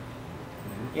you?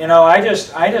 You know, I've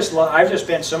just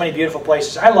been so many beautiful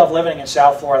places. I love living in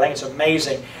South Florida. I think it's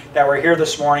amazing that we're here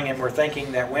this morning and we're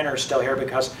thinking that winter's still here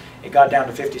because it got down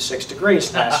to 56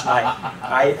 degrees last night.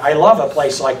 I love a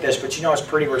place like this, but you know it's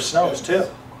pretty where it snows too.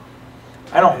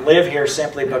 I don't live here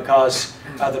simply because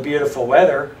of the beautiful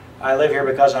weather. I live here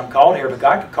because I'm called here, but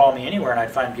God could call me anywhere and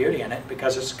I'd find beauty in it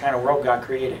because it's the kind of world God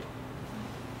created.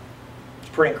 It's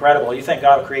pretty incredible. You think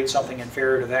God will create something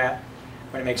inferior to that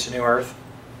when He makes a new earth?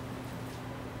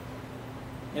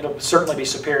 It'll certainly be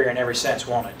superior in every sense,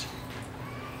 won't it?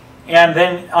 And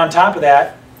then on top of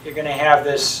that, you're going to have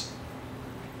this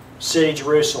city,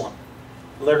 Jerusalem.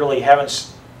 Literally,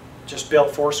 heaven's just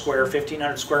built 4 square,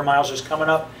 1,500 square miles just coming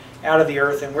up out of the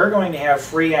earth, and we're going to have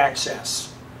free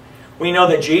access. We know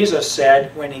that Jesus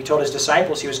said, when He told His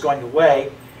disciples He was going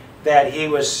away, that He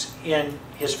was in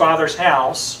His Father's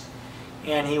house,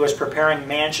 and He was preparing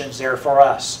mansions there for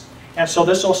us. And so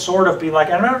this will sort of be like,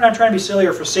 I'm not trying to be silly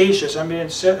or facetious, I'm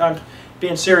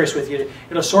being serious with you.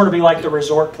 It'll sort of be like the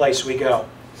resort place we go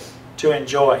to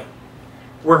enjoy.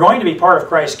 We're going to be part of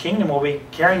Christ's kingdom. We'll be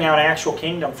carrying out actual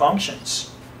kingdom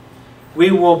functions.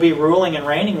 We will be ruling and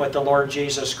reigning with the Lord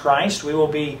Jesus Christ. We will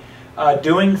be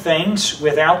doing things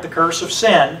without the curse of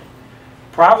sin,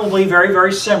 probably very,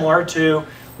 very similar to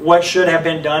what should have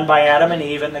been done by Adam and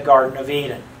Eve in the Garden of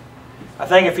Eden. I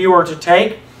think if you were to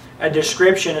take a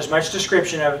description, as much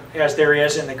description as there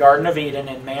is in the Garden of Eden,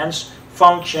 in man's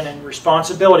function and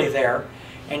responsibility there,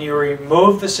 and you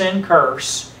remove the sin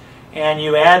curse, and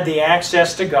you add the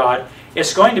access to God,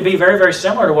 it's going to be very, very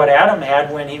similar to what Adam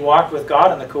had when he walked with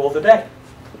God in the cool of the day.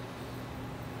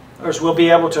 Whereas we'll be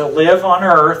able to live on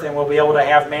earth, and we'll be able to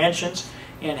have mansions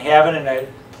in heaven and a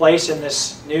place in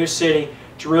this new city,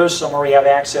 Jerusalem, where we have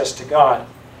access to God.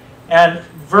 And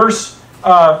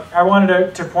I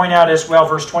wanted to point out as well,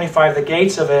 verse 25, the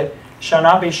gates of it shall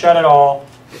not be shut at all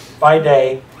by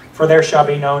day, for there shall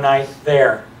be no night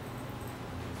there.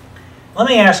 Let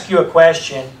me ask you a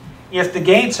question. If the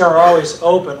gates are always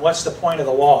open, what's the point of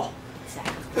the wall?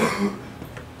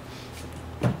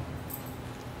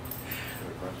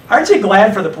 Aren't you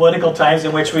glad for the political times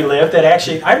in which we live that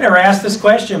actually, I've never asked this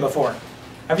question before.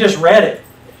 I've just read it.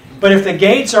 But if the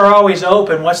gates are always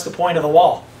open, what's the point of the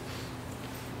wall?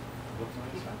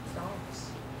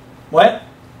 What?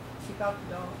 Keep out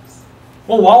the dogs.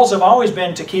 Well, walls have always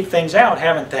been to keep things out,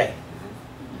 haven't they?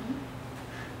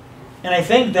 And I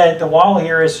think that the wall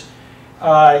here is,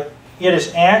 it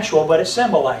is actual, but it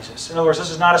symbolizes. In other words, this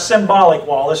is not a symbolic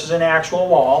wall. This is an actual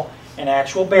wall, an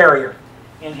actual barrier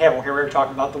in heaven. Here we were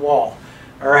talking about the wall.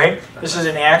 All right? This is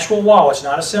an actual wall. It's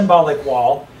not a symbolic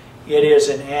wall. It is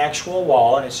an actual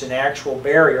wall, and it's an actual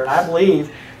barrier. And I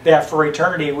believe that for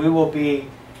eternity we will be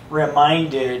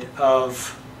reminded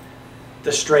of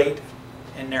the straight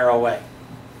and narrow way,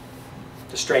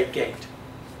 the straight gate.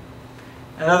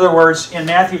 In other words, in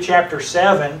Matthew chapter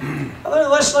 7,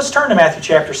 let's turn to Matthew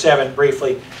chapter 7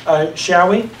 briefly, shall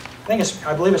we?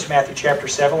 I believe it's Matthew chapter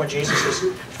 7 when Jesus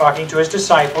is talking to his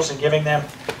disciples and giving them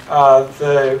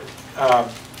the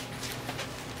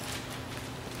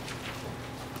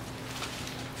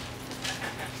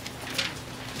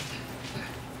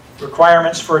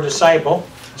requirements for a disciple.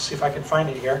 Let's see if I can find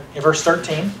it here. In verse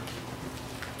 13.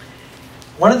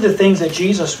 One of the things that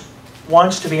Jesus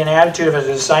wants to be an attitude of a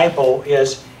disciple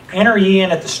is, enter ye in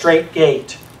at the straight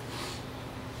gate.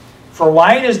 For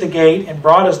wide is the gate, and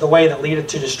broad is the way that leadeth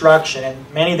to destruction,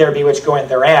 and many there be which go in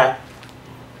thereat.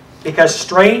 Because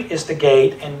straight is the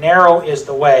gate, and narrow is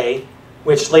the way,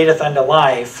 which leadeth unto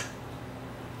life,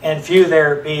 and few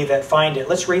there be that find it.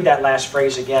 Let's read that last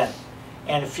phrase again.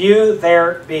 And few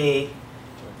there be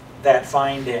that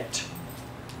find it.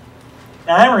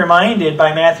 Now I'm reminded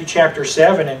by Matthew chapter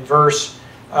 7 and verse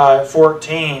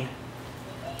 14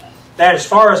 that as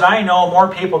far as I know, more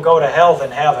people go to hell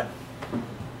than heaven.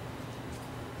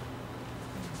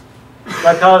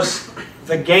 Because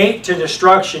the gate to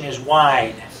destruction is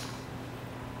wide.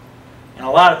 And a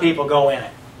lot of people go in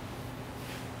it.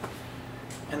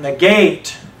 And the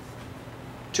gate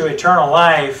to eternal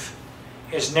life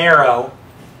is narrow,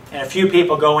 and a few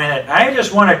people go in it. I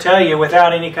just want to tell you,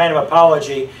 without any kind of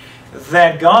apology,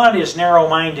 that God is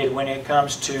narrow-minded when it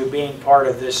comes to being part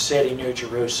of this city, New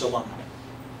Jerusalem.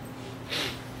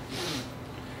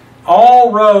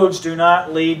 All roads do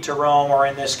not lead to Rome, or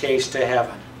in this case, to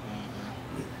heaven.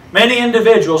 Many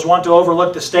individuals want to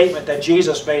overlook the statement that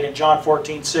Jesus made in John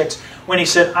 14:6 when He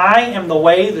said, I am the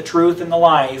way, the truth, and the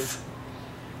life.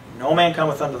 No man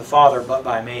cometh unto the Father but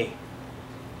by me.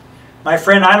 My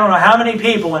friend, I don't know how many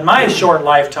people in my short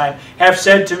lifetime have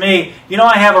said to me, you know,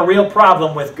 I have a real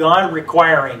problem with God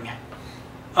requiring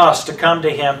us to come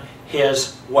to Him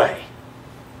His way.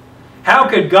 How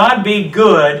could God be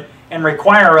good and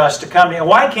require us to come to Him?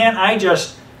 Why can't I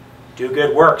just do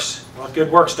good works? Well,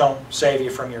 good works don't save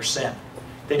you from your sin.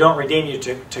 They don't redeem you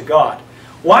to God.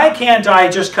 Why can't I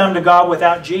just come to God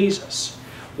without Jesus?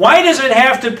 Why does it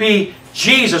have to be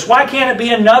Jesus? Why can't it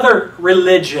be another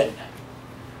religion?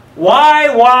 Why?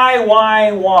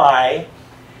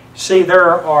 See,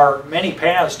 there are many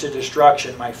paths to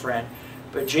destruction, my friend,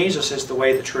 but Jesus is the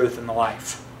way, the truth, and the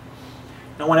life.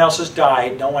 No one else has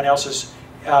died. No one else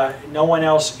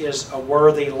is a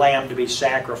worthy lamb to be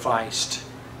sacrificed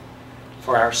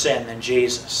for our sin than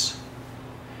Jesus.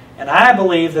 And I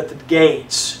believe that the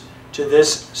gates to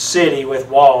this city with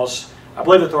walls, I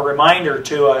believe that the reminder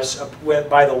to us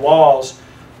by the walls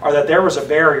are that there was a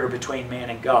barrier between man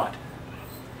and God.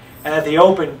 And that the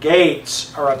open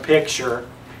gates are a picture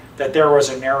that there was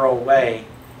a narrow way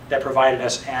that provided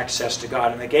us access to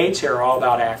God. And the gates here are all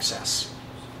about access.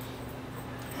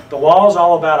 The wall's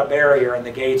all about a barrier, and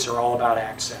the gates are all about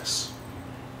access.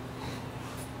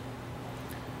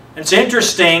 It's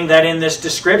interesting that in this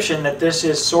description that this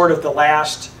is sort of the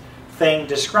last thing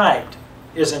described,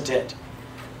 isn't it?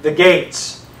 the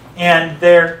gates. And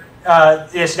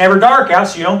it's never dark out,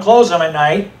 so you don't close them at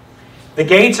night. The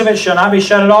gates of it shall not be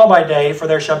shut at all by day, for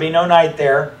there shall be no night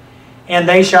there. And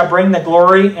they shall bring the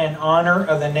glory and honor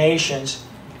of the nations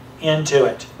into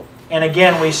it. And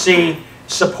again, we see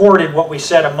supported what we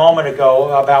said a moment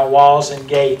ago about walls and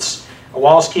gates.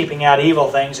 Walls keeping out evil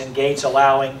things, and gates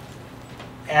allowing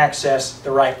access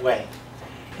the right way.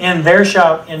 And there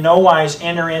shall in no wise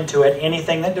enter into it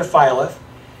anything that defileth,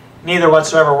 neither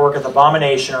whatsoever worketh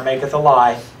abomination or maketh a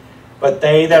lie, but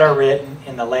they that are written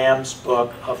in the Lamb's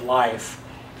book of life.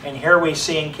 And here we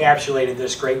see encapsulated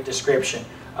this great description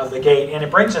of the gate. And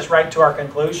it brings us right to our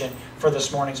conclusion for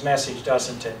this morning's message,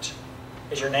 doesn't it?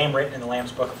 Is your name written in the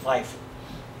Lamb's book of life?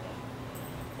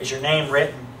 Is your name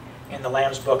written in the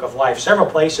Lamb's book of life? Several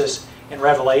places in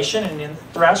Revelation and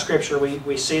throughout Scripture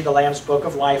we see the Lamb's book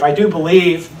of life. I do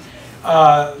believe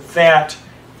that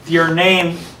your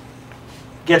name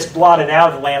gets blotted out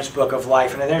of the Lamb's book of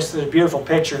life. And there's the beautiful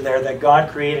picture there that God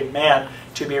created man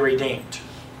to be redeemed.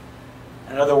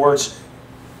 In other words,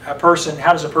 how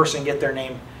does a person get their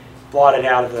name blotted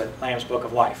out of the Lamb's book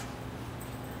of life?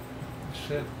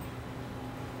 Sin.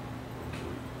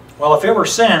 Well, if it were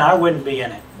sin, I wouldn't be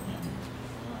in it.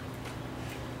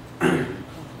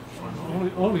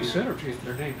 Only sinners get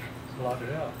their names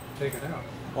blotted out, taken out.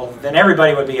 Well, then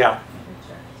everybody would be out.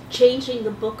 Changing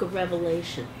the book of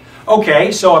Revelation.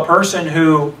 Okay, so a person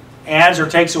who adds or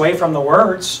takes away from the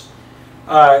words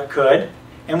could.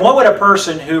 And what would a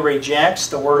person who rejects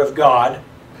the Word of God,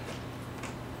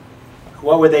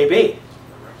 what would they be?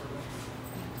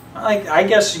 I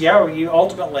guess, yeah, you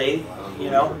ultimately,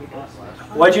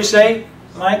 what'd you say,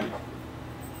 Mike?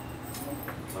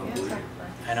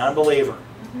 An unbeliever.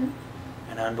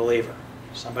 An unbeliever.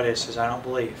 Somebody that says, I don't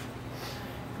believe.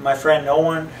 My friend, no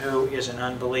one who is an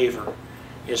unbeliever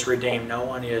is redeemed. No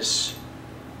one is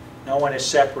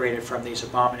separated from these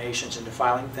abominations and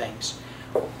defiling things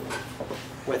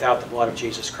without the blood of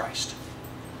Jesus Christ.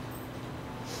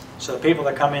 So the people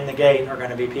that come in the gate are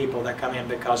going to be people that come in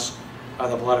because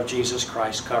of the blood of Jesus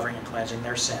Christ covering and cleansing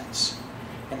their sins.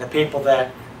 And the people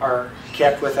that are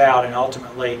kept without and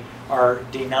ultimately are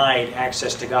denied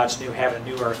access to God's new heaven,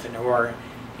 new earth, and who are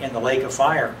in the lake of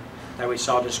fire that we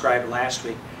saw described last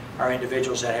week are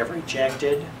individuals that have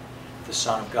rejected the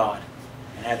Son of God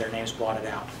and had their names blotted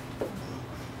out.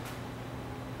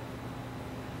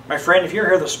 My friend, if you're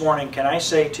here this morning, can I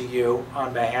say to you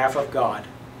on behalf of God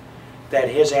that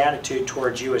His attitude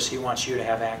towards you is He wants you to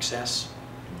have access?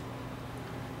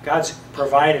 God's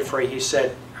provided for you. He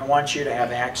said, I want you to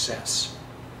have access.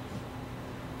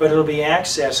 But it'll be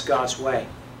access God's way.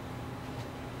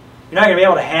 You're not going to be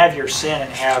able to have your sin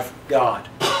and have God.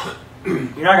 You're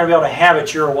not going to be able to have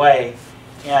it your way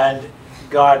and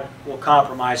God will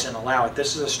compromise and allow it.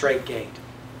 This is a straight gate.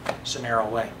 It's a narrow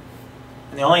way.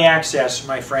 And the only access,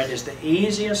 my friend, is the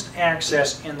easiest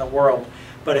access in the world.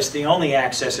 But it's the only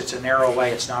access. It's a narrow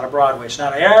way. It's not a broad way. It's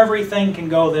not everything can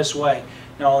go this way.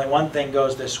 No, only one thing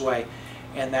goes this way.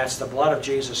 And that's the blood of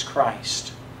Jesus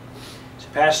Christ. So,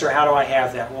 Pastor, how do I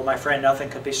have that? Well, my friend, nothing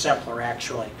could be simpler,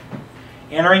 actually.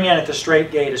 Entering in at the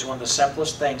straight gate is one of the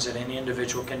simplest things that any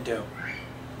individual can do.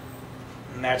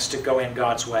 And that's to go in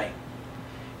God's way.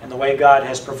 And the way God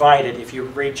has provided, if you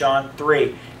read John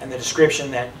 3, and the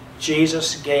description that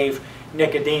Jesus gave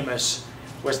Nicodemus,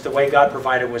 was the way God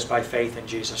provided was by faith in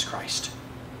Jesus Christ.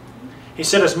 He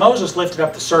said, as Moses lifted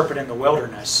up the serpent in the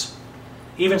wilderness,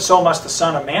 even so must the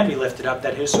Son of Man be lifted up,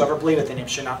 that whosoever believeth in Him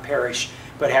should not perish,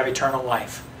 but have eternal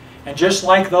life. And just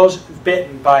like those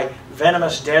bitten by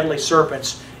venomous, deadly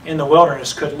serpents in the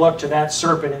wilderness could look to that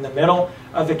serpent in the middle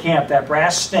of the camp, that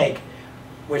brass snake,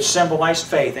 which symbolized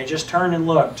faith, they just turned and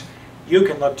looked. You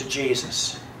can look to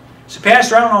Jesus. So,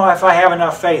 Pastor, I don't know if I have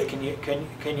enough faith. Can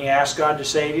you ask God to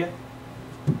save you?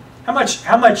 How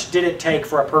much did it take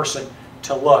for a person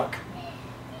to look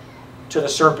to the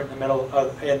serpent in the middle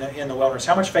of in the wilderness?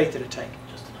 How much faith did it take?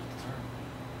 Just enough to turn.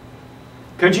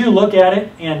 Could you look at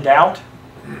it in doubt?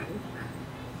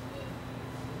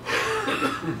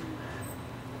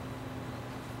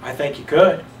 I think you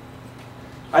could.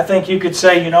 I think you could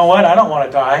say, you know what, I don't want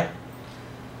to die.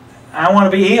 I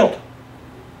want to be healed.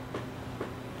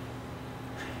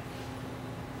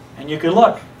 And you could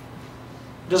look.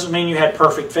 Doesn't mean you had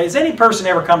perfect faith. Has any person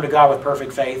ever come to God with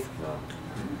perfect faith? No.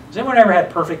 Has anyone ever had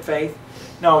perfect faith?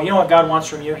 No, you know what God wants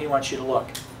from you? He wants you to look.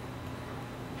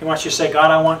 He wants you to say,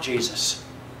 God, I want Jesus.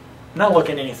 I'm not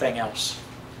looking at anything else.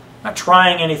 I'm not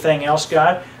trying anything else,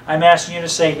 God. I'm asking you to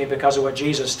save me because of what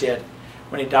Jesus did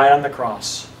when He died on the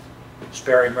cross. He was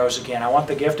buried and rose again. I want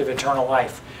the gift of eternal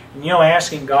life. And you know,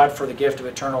 asking God for the gift of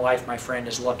eternal life, my friend,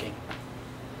 is looking.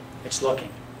 It's looking.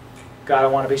 God, I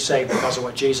want to be saved because of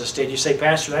what Jesus did. You say,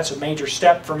 Pastor, that's a major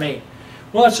step for me.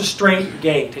 Well, it's a straight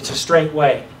gate. It's a straight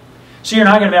way. So you're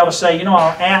not going to be able to say, you know,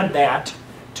 I'll add that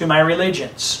to my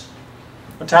religions.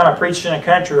 One time I preached in a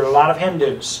country with a lot of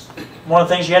Hindus. One of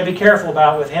the things you had to be careful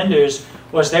about with Hindus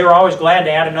was they were always glad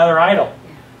to add another idol.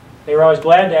 They were always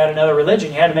glad to add another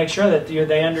religion. You had to make sure that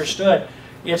they understood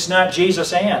it's not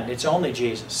Jesus and, it's only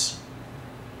Jesus.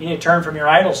 You need to turn from your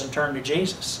idols and turn to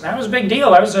Jesus. And that was a big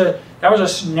deal. That was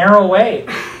a narrow way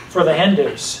for the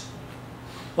Hindus.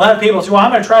 A lot of people say, well,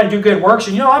 I'm going to try to do good works,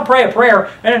 and you know, I'll pray a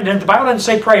prayer. And the Bible doesn't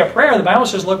say pray a prayer. The Bible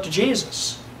says look to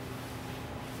Jesus.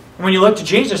 And when you look to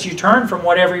Jesus, you turn from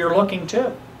whatever you're looking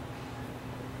to.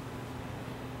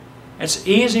 It's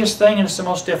the easiest thing and it's the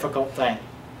most difficult thing.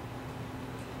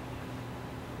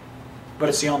 But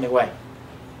it's the only way.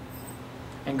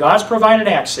 And God's provided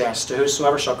access to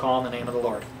whosoever shall call on the name of the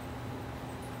Lord.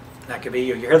 That could be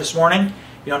you. You're here this morning.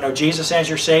 You don't know Jesus as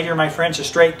your Savior, my friends. It's a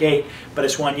straight gate, but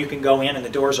it's one you can go in and the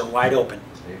doors are wide open.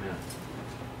 Amen.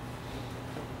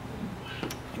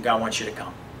 And God wants you to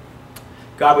come.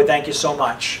 God, we thank you so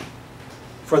much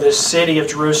for this city of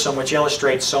Jerusalem, which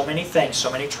illustrates so many things,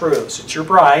 so many truths. It's your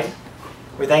bride.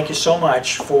 We thank you so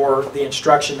much for the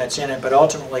instruction that's in it. But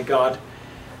ultimately, God,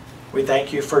 we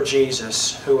thank you for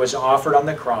Jesus, who was offered on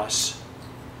the cross,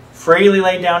 freely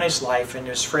laid down His life, and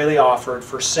was freely offered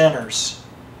for sinners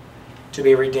to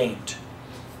be redeemed.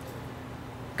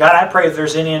 God, I pray if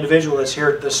there's any individual that's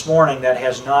here this morning that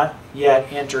has not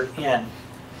yet entered in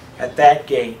at that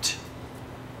gate,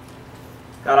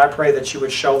 God, I pray that you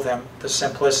would show them the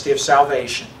simplicity of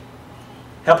salvation.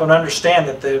 Help them understand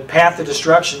that the path to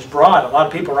destruction is broad. A lot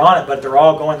of people are on it, but they're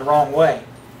all going the wrong way.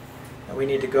 And we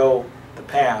need to go the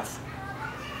path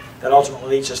that ultimately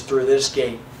leads us through this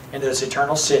gate into this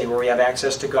eternal city where we have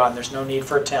access to God and there's no need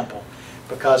for a temple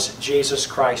because Jesus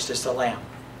Christ is the Lamb.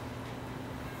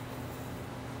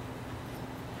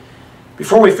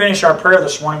 Before we finish our prayer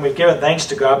this morning, we've given thanks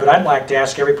to God, but I'd like to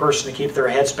ask every person to keep their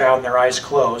heads bowed and their eyes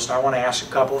closed. I want to ask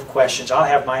a couple of questions. I'll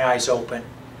have my eyes open,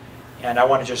 and I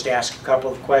want to just ask a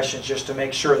couple of questions just to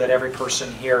make sure that every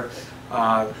person here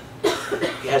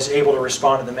is able to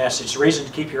respond to the message. The reason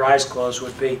to keep your eyes closed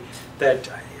would be that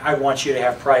I want you to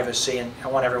have privacy, and I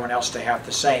want everyone else to have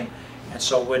the same. And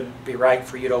so it wouldn't be right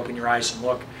for you to open your eyes and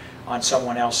look on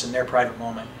someone else in their private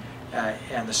moment,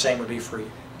 and the same would be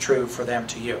true for them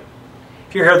to you.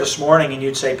 If you're here this morning and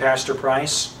you'd say, Pastor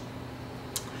Price,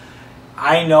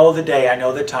 I know the day, I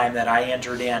know the time that I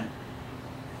entered in.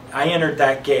 I entered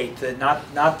that gate,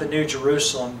 not the New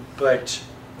Jerusalem, but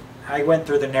I went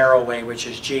through the narrow way, which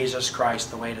is Jesus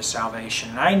Christ, the way to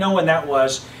salvation. And I know when that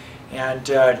was, and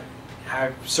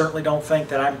I certainly don't think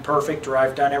that I'm perfect or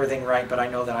I've done everything right, but I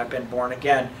know that I've been born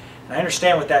again. And I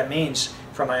understand what that means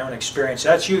from my own experience.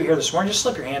 That's you here this morning. Just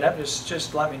slip your hand up.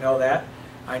 Just let me know that.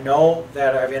 I know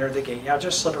that I've entered the gate. Yeah,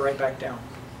 just slip it right back down.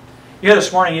 You here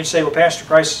this morning, you'd say, well, Pastor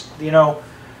Price, you know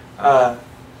I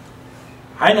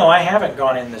haven't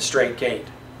gone in the straight gate.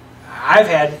 I've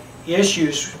had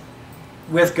issues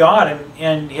with God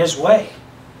and His way.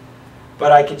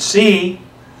 But I can see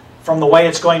from the way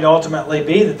it's going to ultimately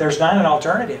be that there's not an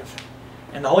alternative.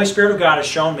 And the Holy Spirit of God has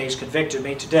shown me, He's convicted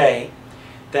me today,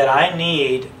 that I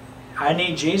need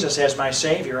Jesus as my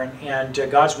Savior, and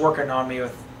God's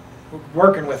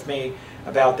working with me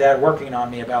about that, working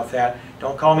on me about that.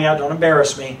 Don't call me out, don't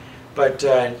embarrass me, but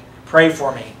pray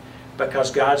for me,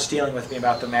 because God's dealing with me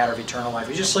about the matter of eternal life.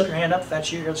 You just slip your hand up if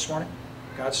that's you here this morning.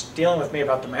 God's dealing with me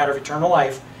about the matter of eternal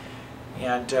life,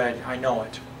 and I know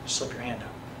it. Slip your hand up.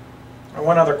 Or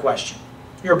one other question.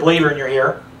 You're a believer and you're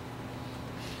here.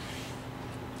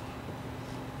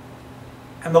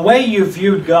 And the way you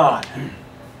viewed God,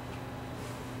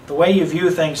 the way you view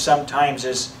things sometimes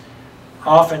is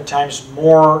oftentimes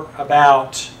more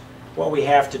about what we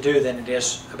have to do than it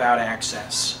is about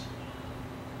access.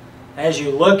 As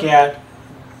you look at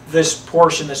this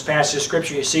portion, this passage of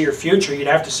Scripture, you see your future, you'd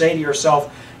have to say to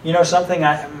yourself, you know something,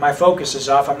 my focus is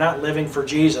off. I'm not living for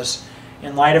Jesus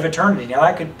in light of eternity. Now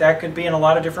that could be in a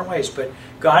lot of different ways, but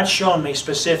God's shown me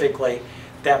specifically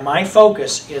that my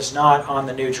focus is not on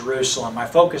the New Jerusalem. My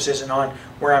focus isn't on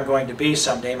where I'm going to be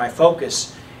someday. My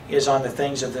focus is on the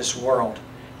things of this world.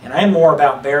 And I'm more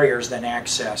about barriers than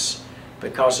access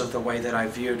because of the way that I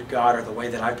viewed God or the way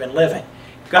that I've been living.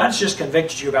 If God's just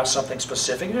convicted you about something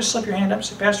specific, you just slip your hand up and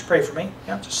say, Pastor, pray for me.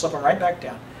 Yeah, just slip them right back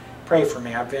down. Pray for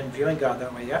me. I've been viewing God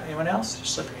that way. Yeah, anyone else?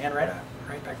 Just slip your hand right up,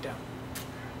 right back down.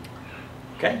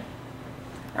 Okay?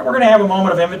 And we're going to have a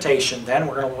moment of invitation then.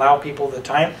 We're going to allow people the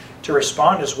time to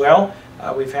respond as well.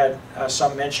 We've had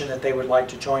some mention that they would like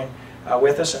to join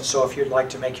with us, and so if you'd like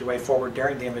to make your way forward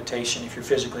during the invitation, if you're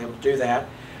physically able to do that,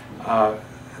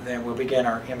 then we'll begin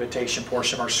our invitation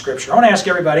portion of our scripture. I want to ask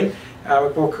everybody,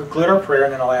 we'll conclude our prayer,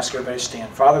 and then I'll ask everybody to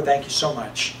stand. Father, thank you so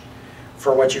much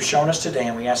for what you've shown us today,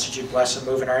 and we ask that you bless and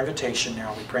move in our invitation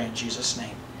now. We pray in Jesus'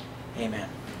 name. Amen.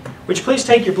 Would you please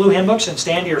take your blue hymn books and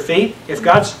stand to your feet? If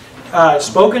God's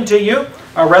spoken to you,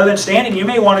 rather than standing, you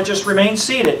may want to just remain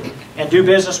seated and do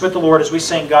business with the Lord as we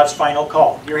sing God's final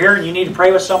call. You're here and you need to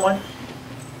pray with someone?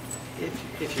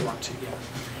 If you want to,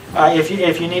 yeah. If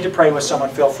you need to pray with someone,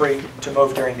 feel free to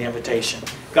move during the invitation.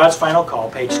 God's final call,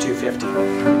 page 250.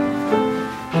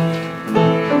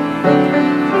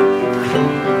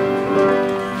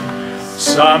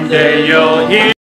 Someday you'll hear